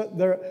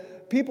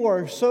people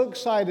are so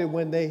excited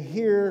when they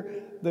hear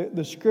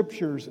the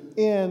scriptures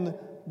in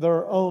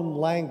their own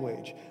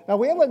language. Now,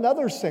 we have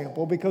another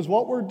sample, because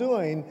what we're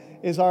doing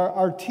is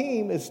our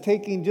team is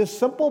taking just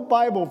simple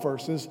Bible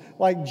verses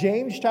like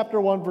James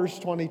chapter 1, verse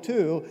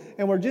 22,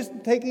 and we're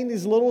just taking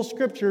these little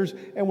scriptures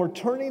and we're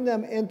turning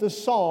them into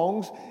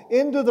songs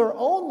into their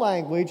own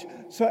language,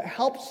 so it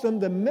helps them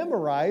to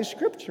memorize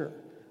scripture.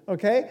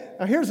 Okay?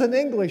 Now, here's an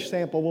English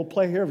sample we'll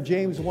play here of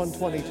James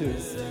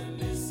 1:22.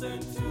 Listen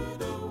to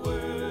the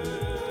word,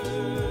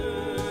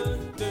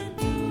 then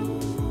do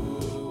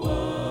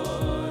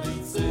what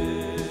it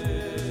says.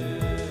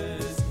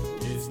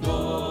 It's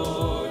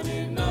not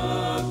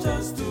enough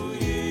just to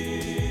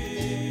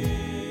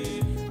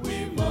hear.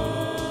 We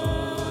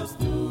must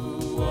do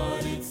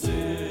what it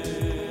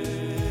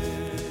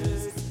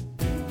says.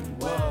 Do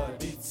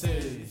what it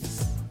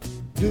says.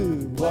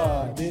 Do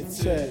what it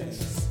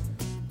says.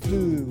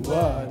 Do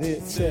what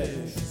it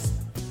says.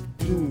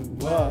 Do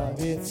what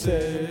it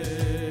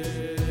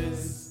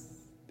says.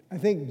 I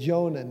think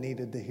Jonah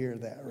needed to hear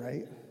that,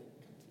 right?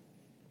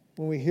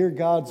 When we hear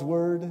God's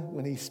word,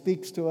 when He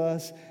speaks to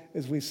us,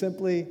 is we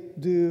simply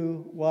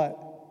do what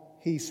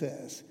He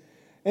says.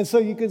 And so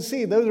you can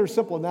see those are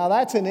simple. Now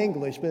that's in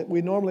English, but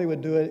we normally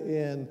would do it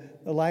in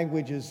the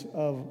languages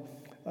of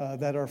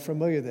that are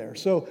familiar there.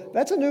 So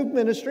that's a new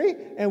ministry,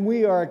 and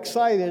we are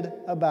excited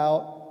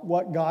about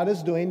what God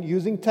is doing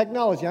using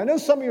technology. I know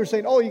some of you are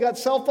saying, oh, you got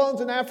cell phones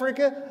in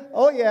Africa?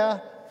 Oh, yeah.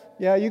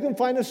 Yeah, you can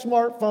find a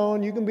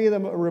smartphone. You can be in a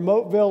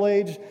remote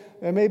village.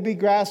 There may be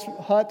grass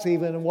huts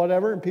even and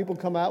whatever, and people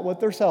come out with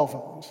their cell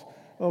phones.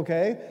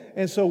 Okay?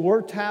 And so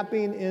we're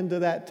tapping into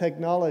that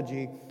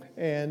technology.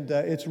 And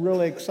it's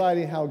really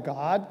exciting how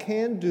God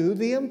can do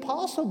the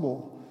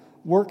impossible,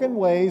 work in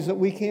ways that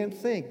we can't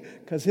think,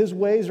 because His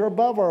ways are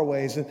above our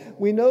ways. And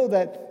we know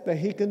that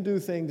He can do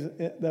things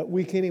that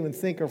we can't even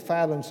think or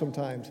fathom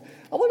sometimes.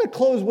 I want to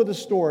close with a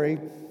story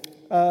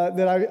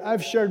that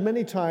I've shared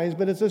many times,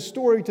 but it's a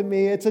story to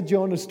me. It's a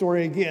Jonah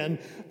story again.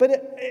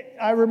 But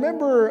I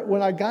remember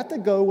when I got to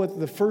go with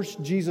the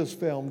first Jesus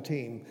Film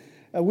team.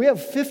 We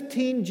have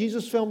 15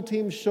 Jesus Film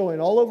teams showing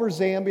all over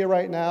Zambia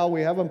right now.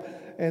 We have them,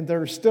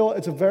 and still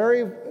a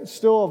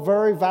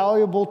very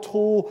valuable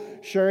tool,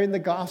 sharing the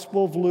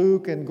Gospel of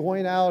Luke and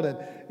going out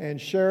and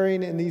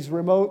sharing in these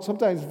remote,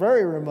 sometimes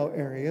very remote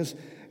areas.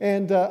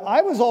 And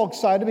I was all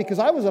excited because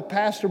I was a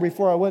pastor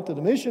before I went to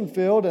the mission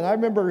field, and I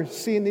remember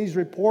seeing these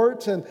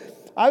reports, and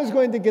I was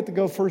going to get to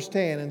go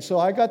firsthand. And so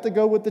I got to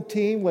go with the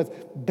team with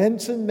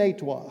Benson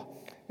Maitwa.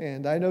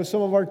 And I know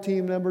some of our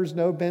team members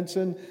know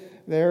Benson.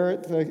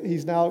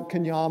 He's now at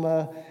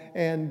Kanyama.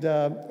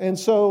 And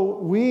so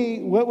we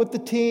went with the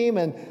team,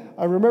 and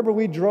I remember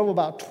we drove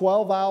about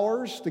 12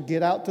 hours to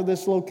get out to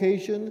this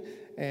location.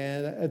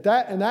 And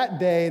that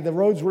day, the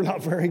roads were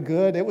not very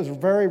good. It was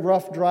very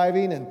rough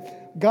driving, and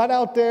got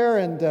out there,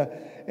 and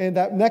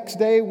that next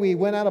day we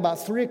went out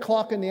about 3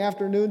 o'clock in the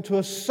afternoon to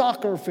a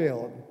soccer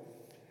field,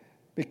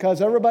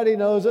 because everybody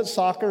knows that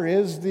soccer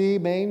is the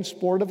main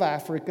sport of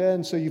Africa,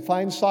 and so you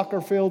find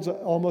soccer fields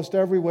almost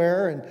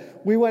everywhere. And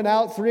we went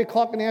out 3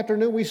 o'clock in the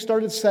afternoon. We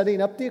started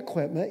setting up the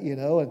equipment,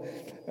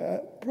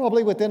 and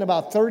probably within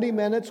about 30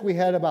 minutes, we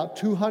had about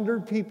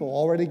 200 people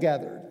already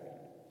gathered.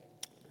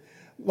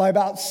 By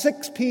about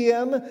 6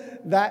 p.m.,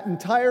 that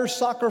entire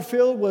soccer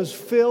field was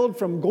filled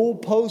from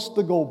goalpost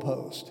to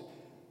goalpost.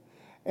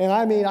 And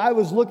I mean, I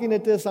was looking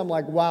at this, I'm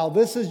like, wow,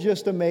 this is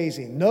just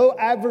amazing. No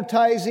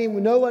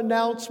advertising, no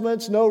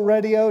announcements, no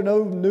radio,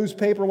 no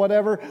newspaper,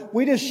 whatever.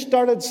 We just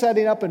started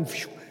setting up, and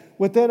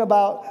within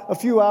about a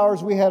few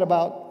hours, we had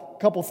about a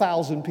couple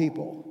thousand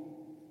people.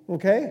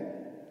 Okay?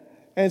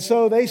 And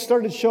so they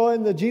started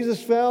showing the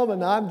Jesus Film,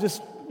 and I'm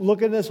just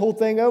looking this whole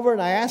thing over,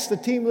 and I asked the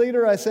team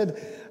leader, I said,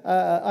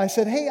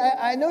 hey,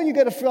 I know you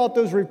got to fill out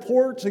those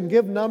reports and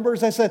give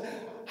numbers. I said,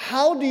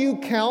 how do you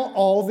count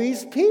all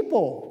these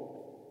people?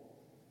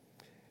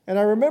 And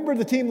I remember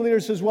the team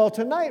leader says, well,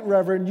 tonight,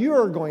 Reverend, you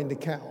are going to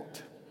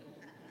count.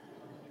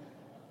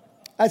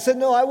 I said,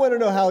 no, I want to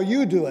know how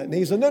you do it. And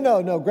he said,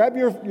 no, grab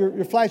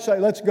your flashlight,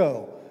 let's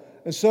go.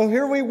 And so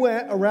here we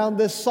went around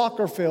this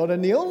soccer field,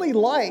 and the only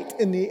light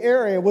in the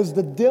area was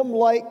the dim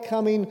light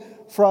coming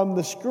from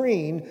the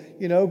screen,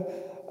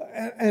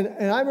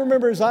 And I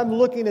remember as I'm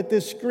looking at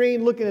this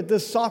screen, looking at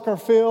this soccer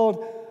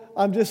field,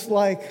 I'm just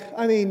like,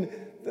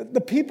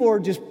 the people are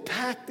just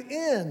packed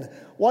in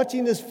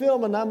watching this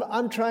film, and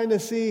I'm trying to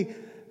see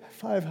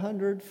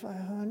 500,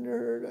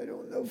 I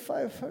don't know,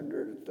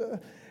 500.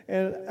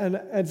 And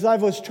as I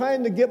was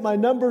trying to get my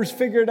numbers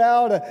figured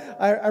out,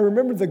 I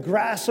remember the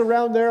grass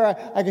around there.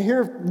 I could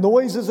hear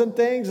noises and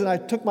things, and I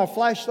took my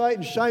flashlight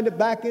and shined it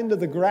back into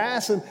the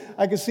grass, and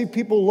I could see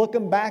people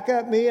looking back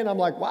at me, and I'm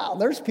like, wow,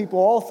 there's people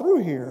all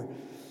through here.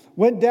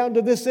 Went down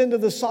to this end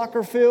of the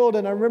soccer field,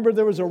 and I remember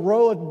there was a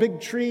row of big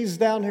trees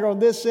down here on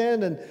this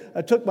end, and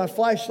I took my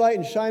flashlight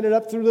and shined it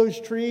up through those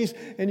trees,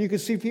 and you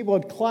could see people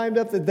had climbed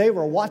up that they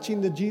were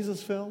watching the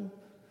Jesus Film.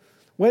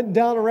 Went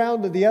down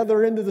around to the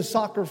other end of the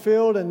soccer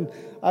field, and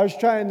I was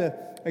trying to,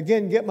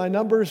 again, get my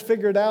numbers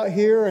figured out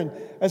here. And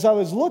as I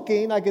was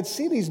looking, I could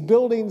see these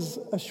buildings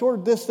a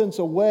short distance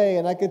away,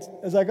 and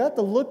as I got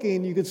to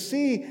looking, you could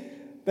see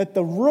that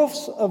the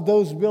roofs of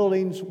those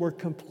buildings were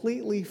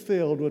completely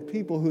filled with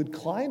people who had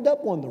climbed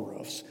up on the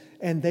roofs,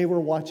 and they were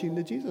watching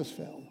the Jesus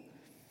Film.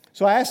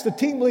 So I asked the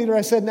team leader,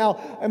 I said, now,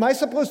 am I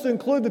supposed to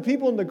include the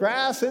people in the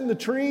grass, in the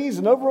trees,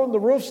 and over on the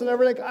roofs and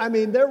everything? I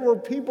mean, there were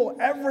people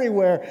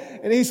everywhere.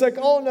 And he's like,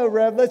 oh, no,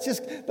 Rev, let's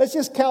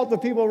just count the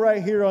people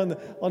right here on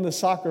the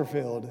soccer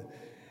field.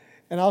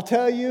 And I'll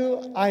tell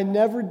you, I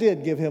never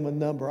did give him a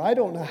number. I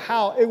don't know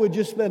how. It would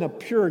just been a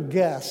pure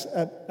guess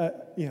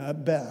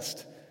at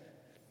best.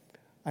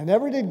 I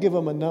never did give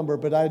him a number,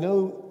 but I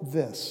know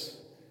this.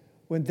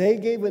 When they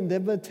gave an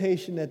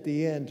invitation at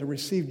the end to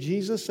receive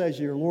Jesus as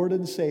your Lord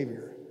and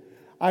Savior,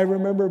 I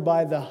remember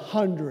by the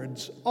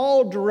hundreds,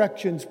 all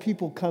directions,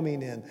 people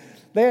coming in.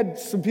 They had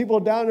some people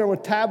down there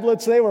with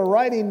tablets. They were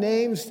writing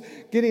names,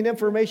 getting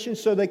information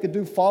so they could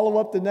do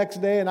follow-up the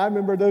next day. And I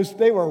remember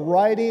they were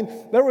writing.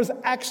 There was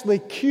actually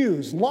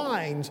queues,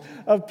 lines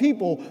of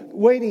people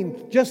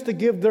waiting just to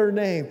give their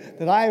name,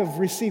 that I have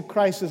received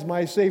Christ as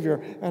my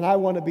Savior, and I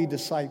want to be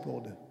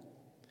discipled.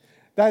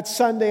 That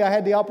Sunday, I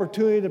had the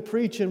opportunity to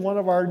preach in one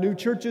of our new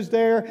churches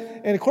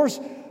there. And of course,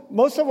 a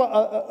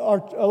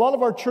lot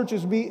of our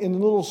churches meet in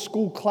little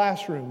school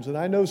classrooms, and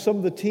I know some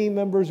of the team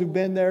members who've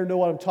been there know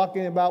what I'm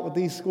talking about with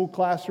these school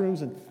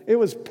classrooms, and it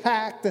was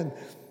packed, and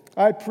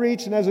I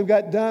preached, and as we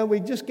got done, we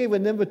just gave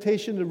an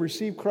invitation to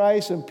receive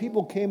Christ, and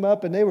people came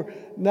up, and they were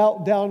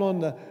knelt down on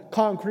the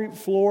concrete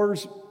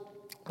floors.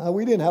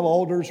 We didn't have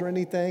altars or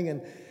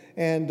anything,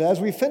 and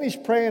as we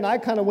finished praying, I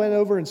kind of went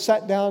over and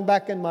sat down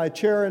back in my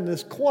chair in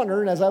this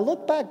corner, and as I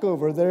looked back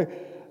over there,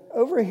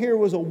 over here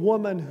was a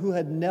woman who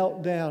had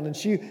knelt down,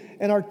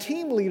 and our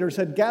team leaders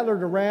had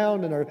gathered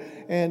around,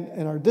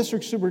 and our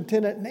district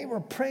superintendent, and they were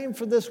praying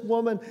for this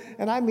woman.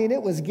 And I mean,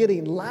 it was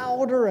getting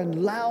louder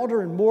and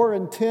louder and more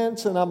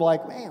intense. And I'm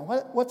like, man,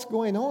 what's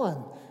going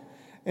on?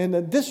 And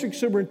the district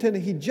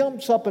superintendent, he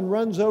jumps up and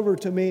runs over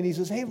to me, and he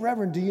says, hey,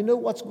 Reverend, do you know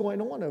what's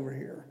going on over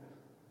here?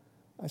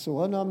 I said,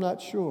 well, no, I'm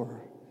not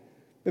sure.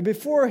 But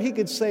before he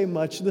could say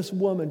much, this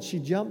woman, she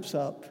jumps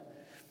up.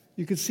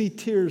 You could see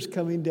tears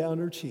coming down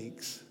her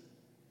cheeks.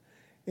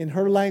 In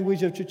her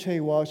language of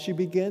Chichewa, she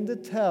began to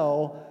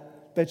tell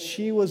that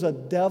she was a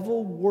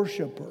devil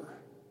worshiper,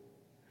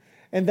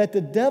 and that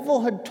the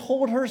devil had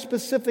told her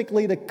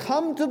specifically to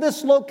come to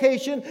this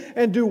location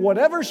and do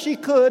whatever she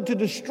could to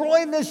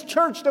destroy this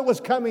church that was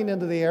coming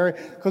into the area,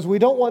 because we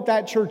don't want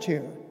that church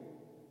here.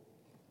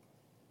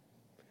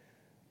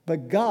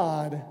 But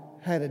God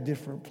had a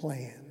different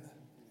plan,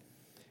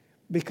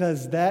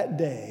 because that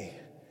day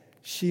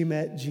she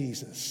met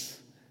Jesus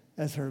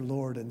as her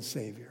Lord and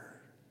Savior.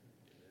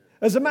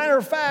 As a matter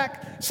of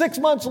fact, 6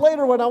 months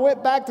later, when I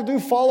went back to do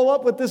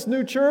follow-up with this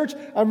new church,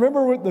 I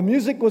remember the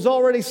music was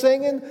already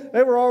singing.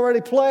 They were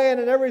already playing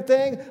and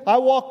everything. I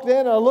walked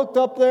in, I looked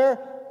up there.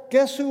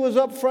 Guess who was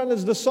up front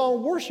as the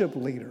song worship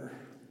leader?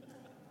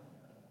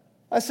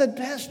 I said,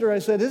 Pastor,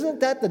 isn't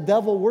that the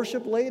devil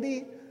worship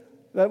lady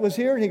that was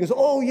here? And he goes,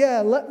 oh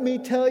yeah, let me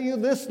tell you,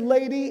 this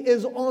lady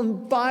is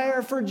on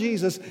fire for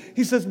Jesus.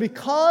 He says,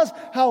 because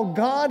how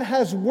God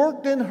has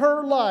worked in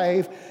her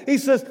life, he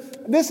says,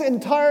 this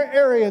entire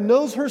area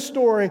knows her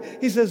story.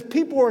 He says,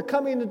 people are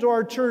coming into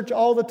our church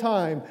all the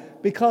time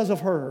because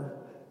of her.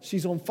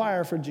 She's on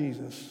fire for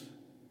Jesus.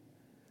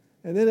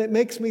 And then it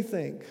makes me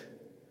think,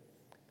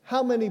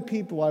 how many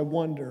people, I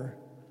wonder,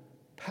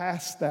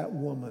 passed that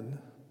woman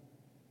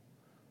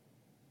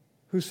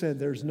who said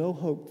there's no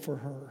hope for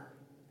her?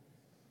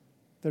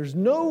 There's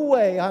no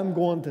way I'm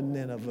going to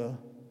Nineveh.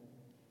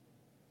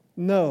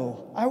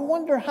 No. I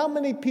wonder how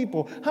many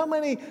people, how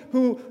many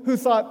who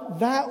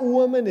thought that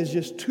woman is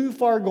just too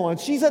far gone.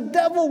 She's a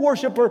devil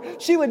worshiper.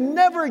 She would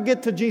never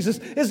get to Jesus.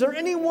 Is there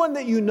anyone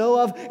that you know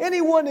of,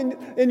 anyone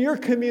in your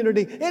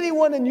community,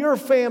 anyone in your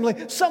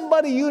family,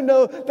 somebody you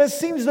know that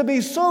seems to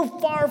be so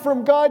far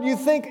from God you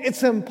think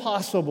it's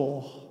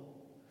impossible?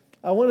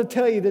 I want to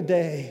tell you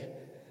today,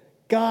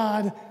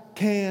 God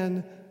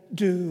can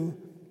do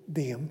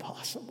the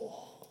impossible.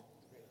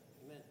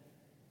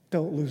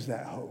 Don't lose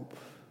that hope.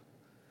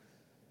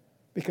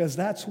 Because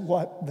that's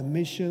what the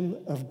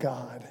mission of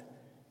God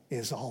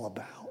is all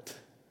about.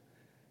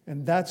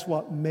 And that's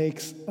what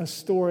makes a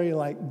story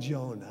like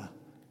Jonah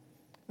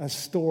a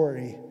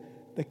story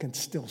that can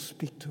still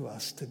speak to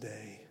us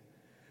today.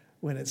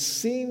 When it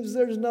seems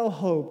there's no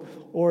hope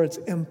or it's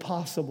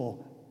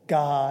impossible,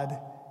 God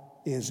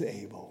is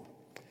able.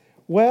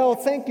 Well,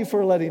 thank you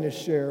for letting us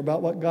share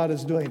about what God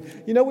is doing.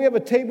 You know, we have a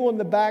table in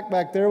the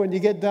back there. When you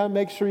get done,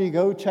 make sure you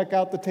go check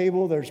out the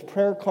table. There's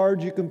prayer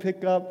cards you can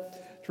pick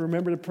up to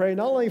remember to pray,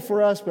 not only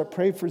for us, but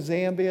pray for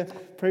Zambia,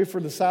 pray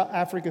for the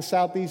Africa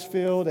Southeast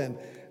Field. And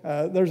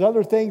there's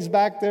other things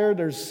back there.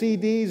 There's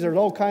CDs. There's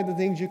all kinds of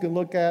things you can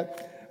look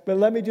at. But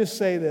let me just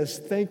say this.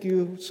 Thank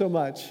you so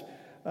much,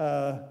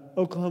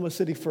 Oklahoma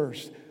City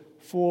First,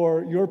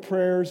 for your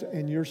prayers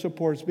and your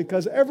supports,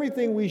 because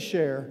everything we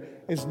share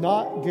is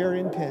not Gary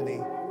and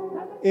Penny.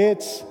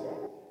 It's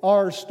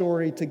our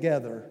story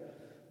together.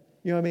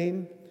 You know what I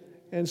mean?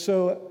 And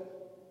so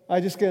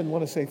I just again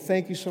want to say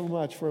thank you so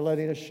much for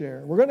letting us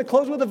share. We're going to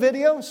close with a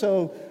video,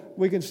 so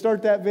we can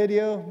start that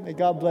video. May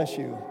God bless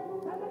you.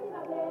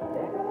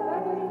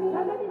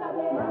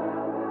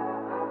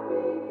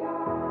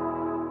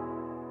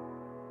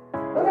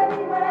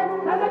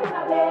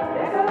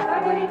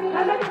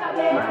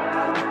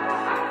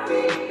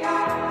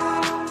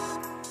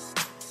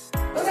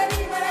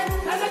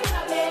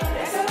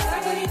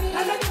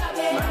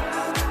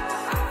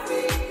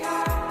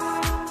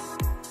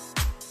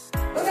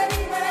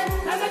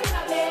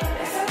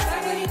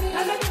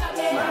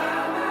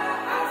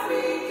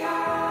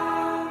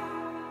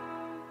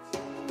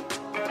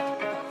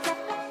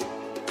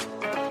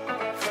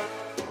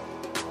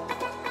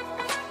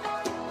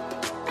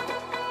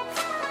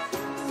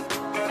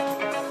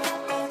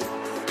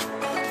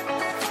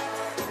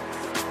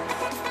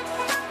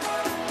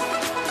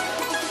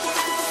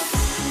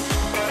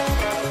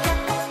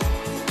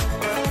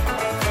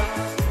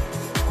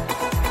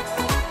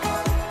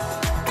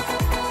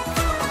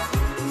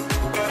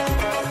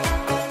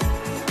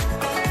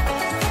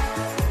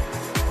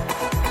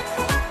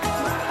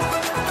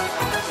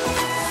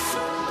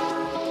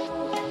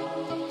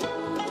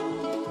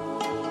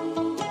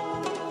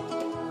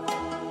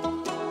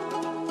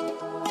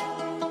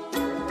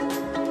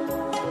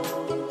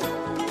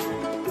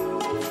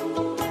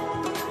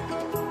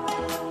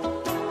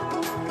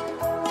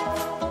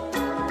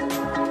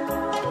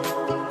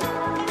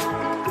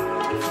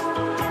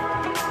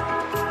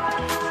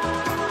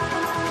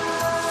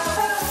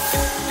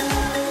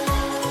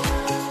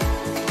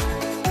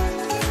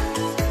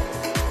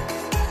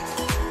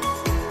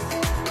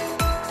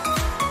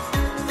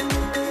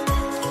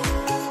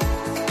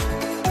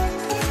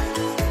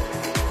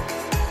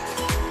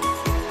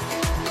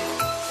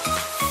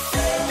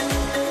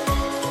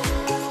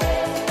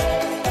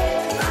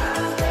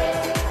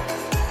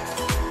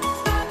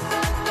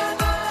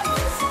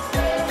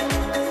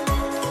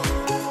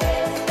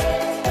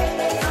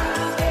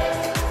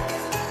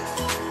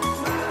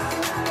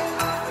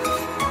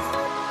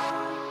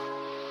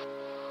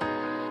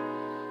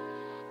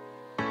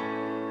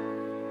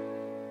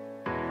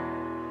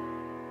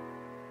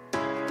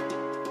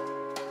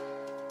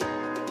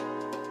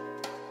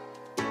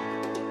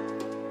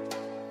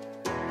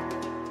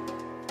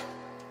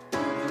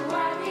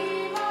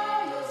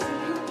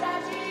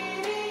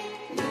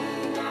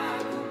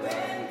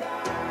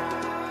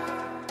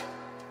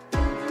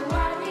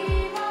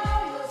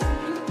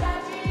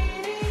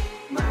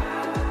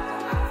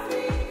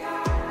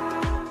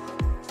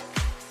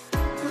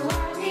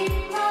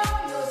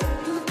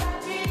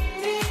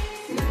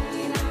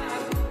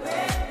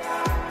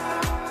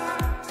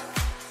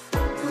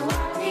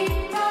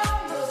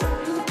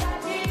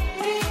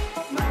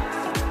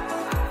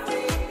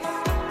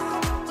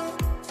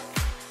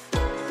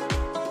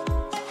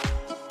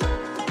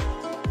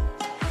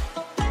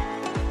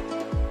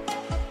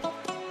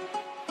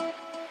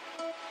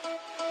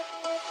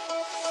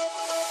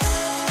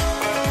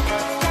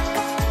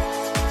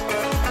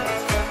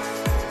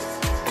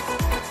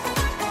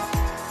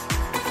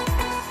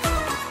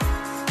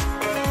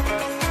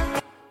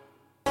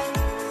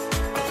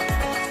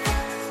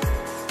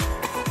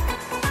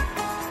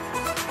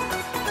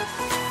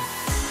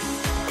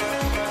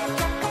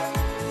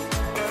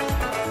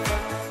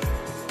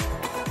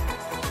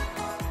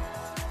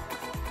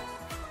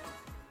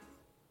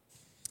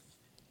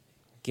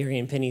 Gary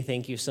and Penny,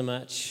 thank you so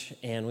much.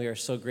 And we are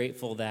so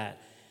grateful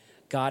that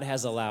God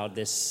has allowed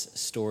this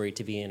story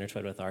to be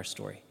intertwined with our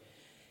story.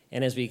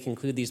 And as we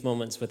conclude these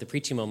moments with the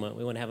preaching moment,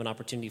 we want to have an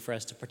opportunity for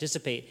us to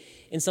participate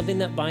in something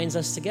that binds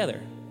us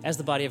together as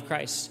the body of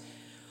Christ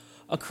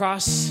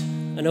across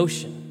an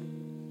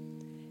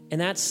ocean. And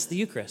that's the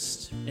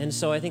Eucharist. And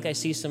so I think I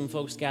see some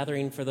folks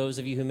gathering for those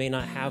of you who may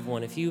not have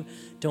one. If you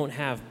don't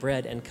have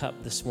bread and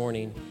cup this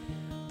morning,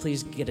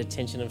 please get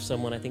attention of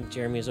someone. I think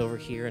Jeremy is over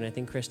here, and I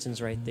think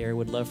Kristen's right there.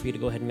 Would love for you to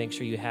go ahead and make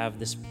sure you have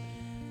this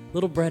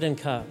little bread and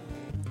cup.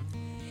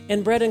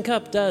 And bread and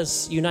cup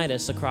does unite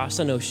us across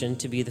an ocean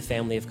to be the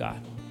family of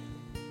God.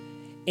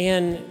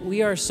 And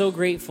we are so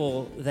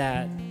grateful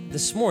that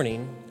this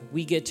morning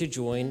we get to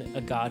join a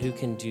God who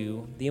can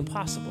do the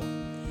impossible.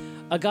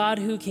 A God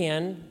who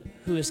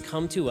has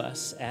come to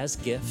us as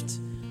gift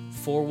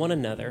for one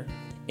another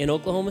in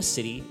Oklahoma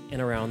City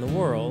and around the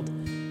world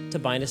to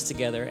bind us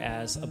together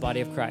as a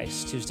body of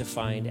Christ who's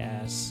defined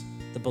as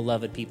the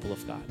beloved people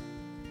of God.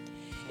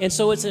 And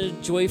so it's a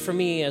joy for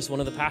me as one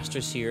of the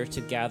pastors here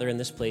to gather in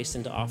this place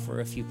and to offer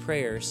a few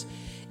prayers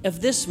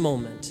of this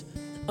moment,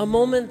 a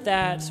moment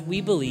that we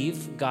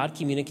believe God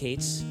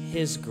communicates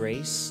his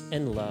grace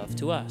and love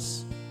to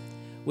us,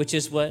 which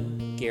is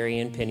what Gary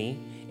and Penny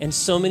and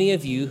so many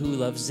of you who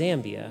love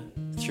Zambia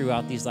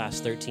throughout these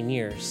last 13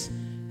 years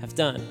have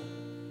done.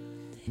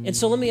 And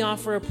so let me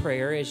offer a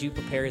prayer as you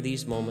prepare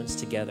these moments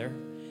together.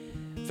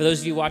 For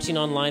those of you watching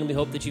online, we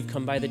hope that you've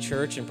come by the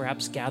church and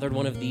perhaps gathered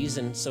one of these.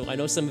 And so I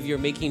know some of you are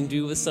making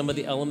do with some of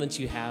the elements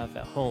you have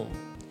at home.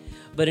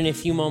 But in a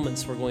few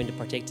moments, we're going to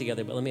partake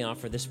together. But let me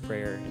offer this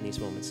prayer in these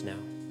moments now.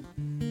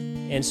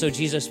 And so,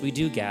 Jesus, we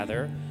do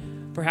gather,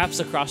 perhaps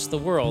across the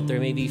world. There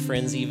may be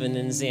friends even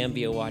in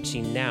Zambia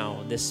watching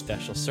now this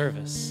special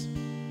service.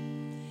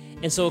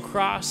 And so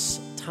across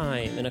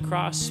time and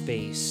across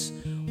space,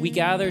 we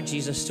gather,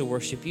 Jesus, to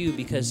worship you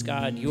because,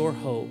 God, your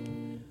hope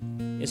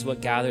is what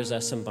gathers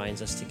us and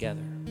binds us together.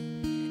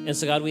 And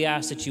so, God, we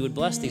ask that you would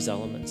bless these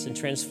elements and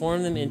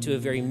transform them into a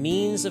very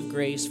means of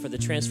grace for the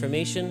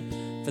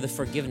transformation, for the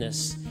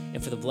forgiveness,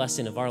 and for the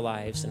blessing of our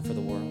lives and for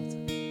the world.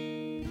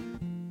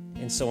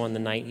 And so on the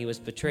night he was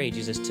betrayed,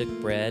 Jesus took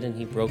bread and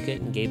he broke it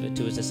and gave it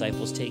to his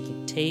disciples. Take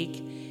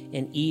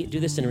and eat. Do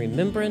this in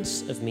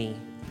remembrance of me.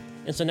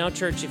 And so now,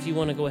 church, if you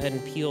want to go ahead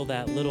and peel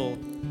that little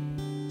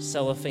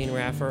cellophane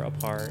wrapper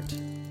apart,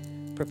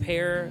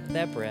 prepare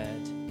that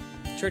bread.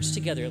 Church,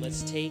 together,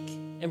 let's take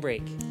and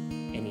break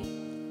and eat.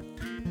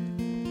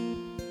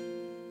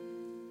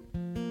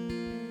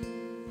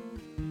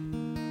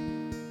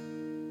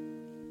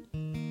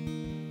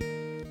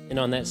 And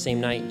on that same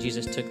night,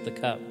 Jesus took the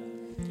cup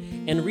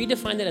and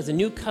redefined it as a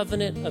new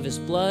covenant of his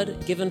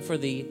blood given for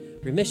the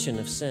remission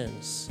of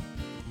sins.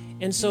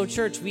 And so,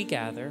 church, we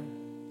gather.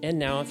 And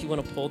now, if you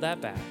want to pull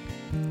that back,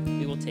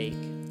 we will take.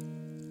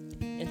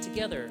 And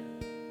together,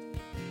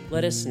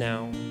 let us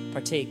now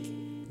partake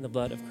in the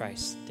blood of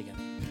Christ together.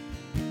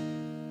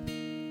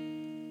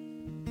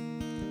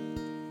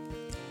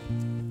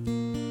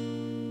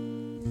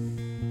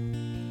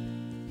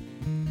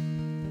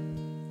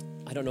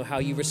 I don't know how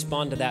you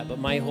respond to that, but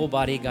my whole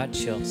body got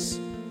chills.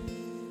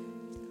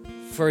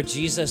 For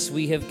Jesus,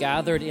 we have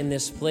gathered in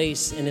this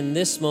place and in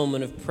this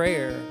moment of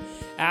prayer,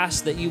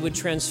 ask that you would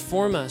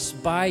transform us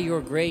by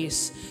your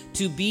grace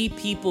to be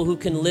people who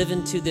can live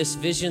into this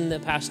vision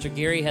that Pastor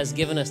Gary has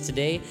given us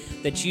today,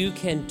 that you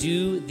can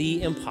do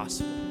the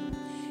impossible.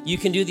 You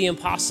can do the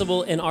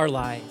impossible in our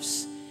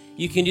lives.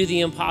 You can do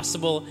the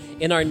impossible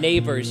in our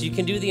neighbors. You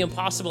can do the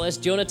impossible, as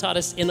Jonah taught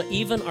us, in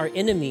even our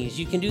enemies.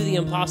 You can do the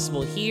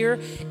impossible here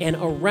and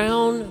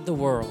around the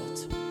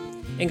world.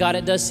 And God,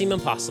 it does seem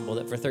impossible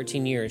that for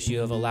 13 years you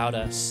have allowed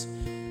us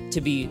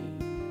to be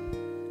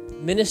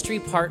ministry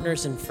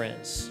partners and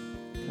friends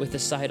with the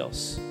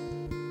Seidels.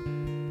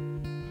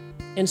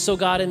 And so,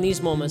 God, in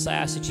these moments, I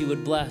ask that you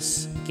would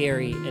bless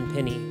Gary and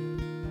Penny.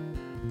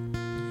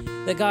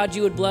 That, God,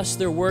 you would bless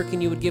their work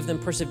and you would give them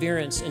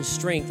perseverance and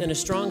strength and a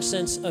strong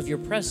sense of your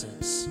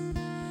presence.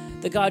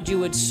 That, God, you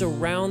would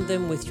surround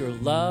them with your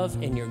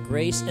love and your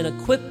grace and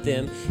equip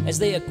them as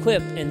they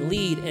equip and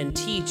lead and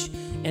teach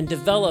and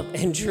develop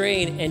and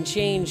train and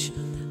change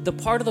the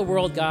part of the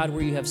world, God,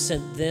 where you have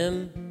sent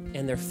them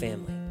and their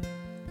family.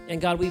 And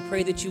God, we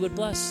pray that you would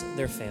bless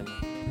their family.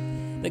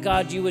 That,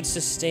 God, you would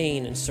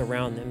sustain and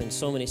surround them in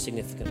so many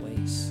significant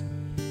ways.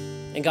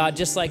 And God,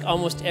 just like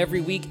almost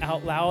every week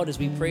out loud as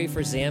we pray for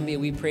Zambia,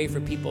 we pray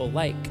for people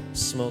like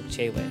Smoke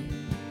Chewe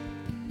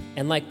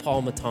and like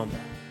Paul Matamba.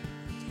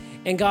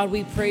 And God,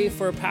 we pray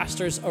for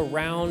pastors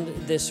around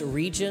this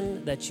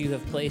region that you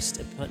have placed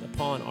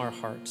upon our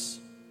hearts.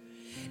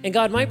 And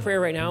God, my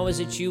prayer right now is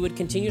that you would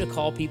continue to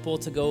call people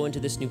to go into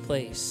this new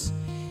place.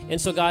 And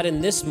so, God,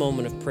 in this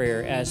moment of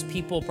prayer, as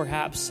people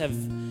perhaps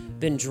have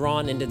been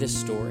drawn into this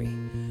story,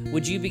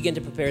 would you begin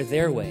to prepare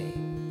their way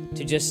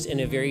to just in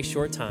a very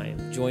short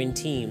time join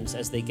teams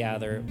as they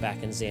gather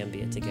back in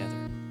Zambia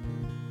together?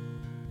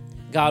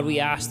 God, we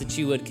ask that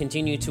you would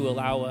continue to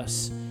allow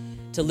us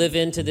to live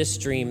into this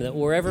dream, that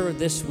wherever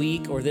this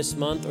week or this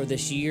month or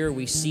this year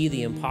we see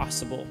the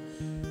impossible,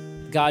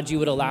 God, you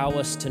would allow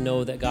us to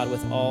know that, God,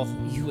 with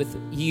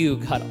you,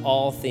 God,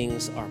 all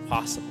things are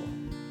possible.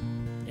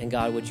 And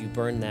God, would you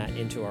burn that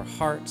into our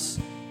hearts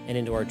and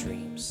into our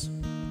dreams?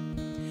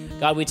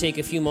 God, we take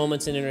a few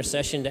moments in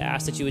intercession to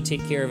ask that you would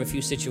take care of a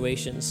few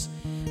situations.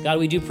 God,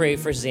 we do pray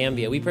for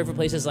Zambia. We pray for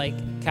places like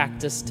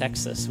Cactus,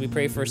 Texas. We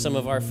pray for some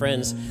of our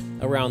friends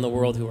around the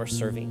world who are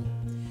serving.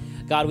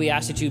 God, we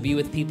ask that you be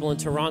with people in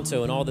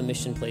Toronto and all the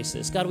mission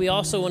places. God, we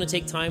also want to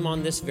take time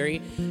on this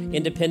very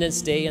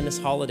Independence Day and this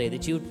holiday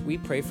we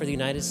pray for the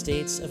United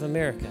States of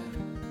America.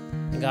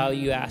 And God,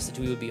 you ask that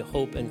we would be a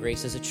hope and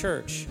grace as a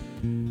church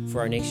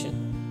for our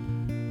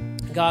nation.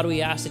 God,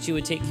 we ask that you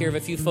would take care of a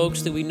few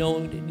folks that we know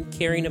and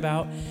caring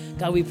about.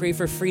 God, we pray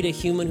for Frida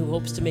Human, who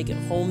hopes to make it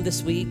home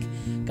this week.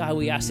 God,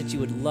 we ask that you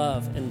would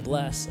love and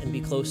bless and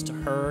be close to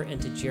her and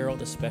to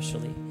Gerald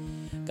especially.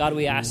 God,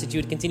 we ask that you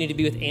would continue to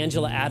be with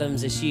Angela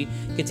Adams as she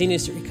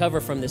continues to recover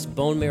from this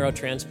bone marrow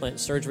transplant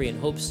surgery and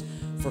hopes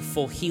for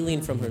full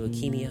healing from her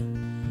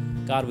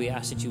leukemia. God, we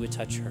ask that you would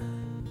touch her.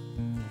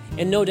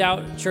 And no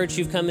doubt, church,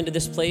 you've come into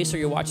this place or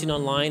you're watching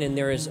online and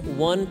there is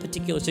one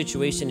particular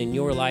situation in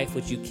your life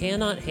which you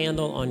cannot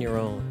handle on your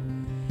own.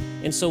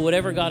 And so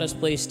whatever God has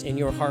placed in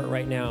your heart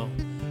right now,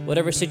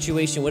 whatever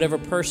situation, whatever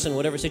person,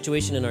 whatever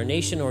situation in our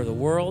nation or the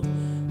world,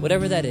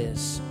 whatever that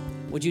is,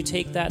 would you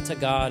take that to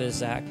God as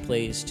Zach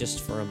plays just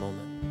for a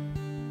moment?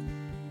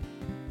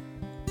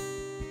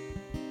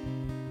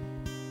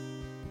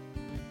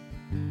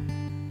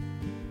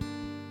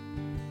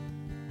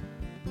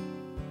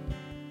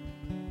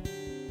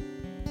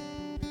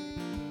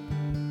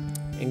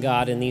 And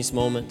God, in these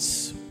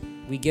moments,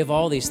 we give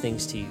all these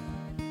things to you,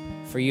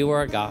 for you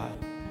are a God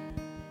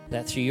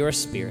that through your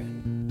Spirit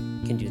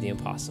can do the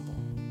impossible.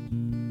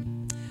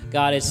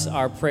 God, it's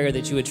our prayer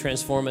that you would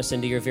transform us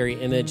into your very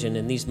image. And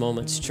in these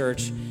moments,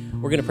 church,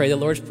 we're going to pray the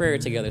Lord's Prayer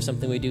together,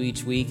 something we do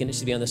each week, and it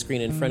should be on the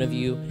screen in front of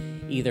you,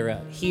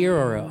 either here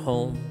or at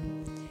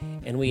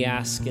home. And we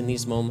ask in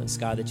these moments,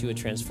 God, that you would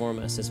transform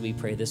us as we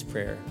pray this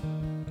prayer.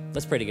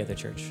 Let's pray together,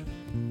 church.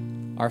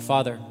 Our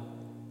Father,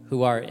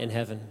 who art in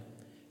heaven,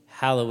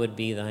 hallowed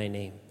be thy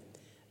name.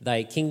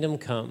 Thy kingdom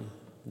come,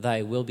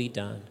 thy will be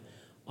done,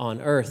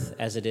 on earth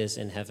as it is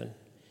in heaven.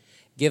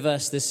 Give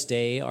us this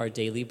day our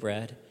daily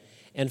bread,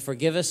 and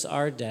forgive us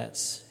our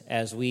debts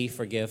as we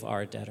forgive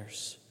our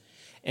debtors.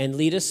 And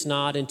lead us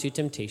not into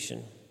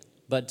temptation,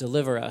 but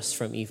deliver us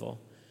from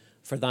evil.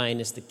 For thine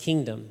is the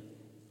kingdom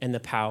and the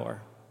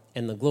power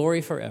and the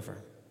glory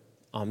forever.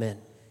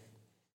 Amen.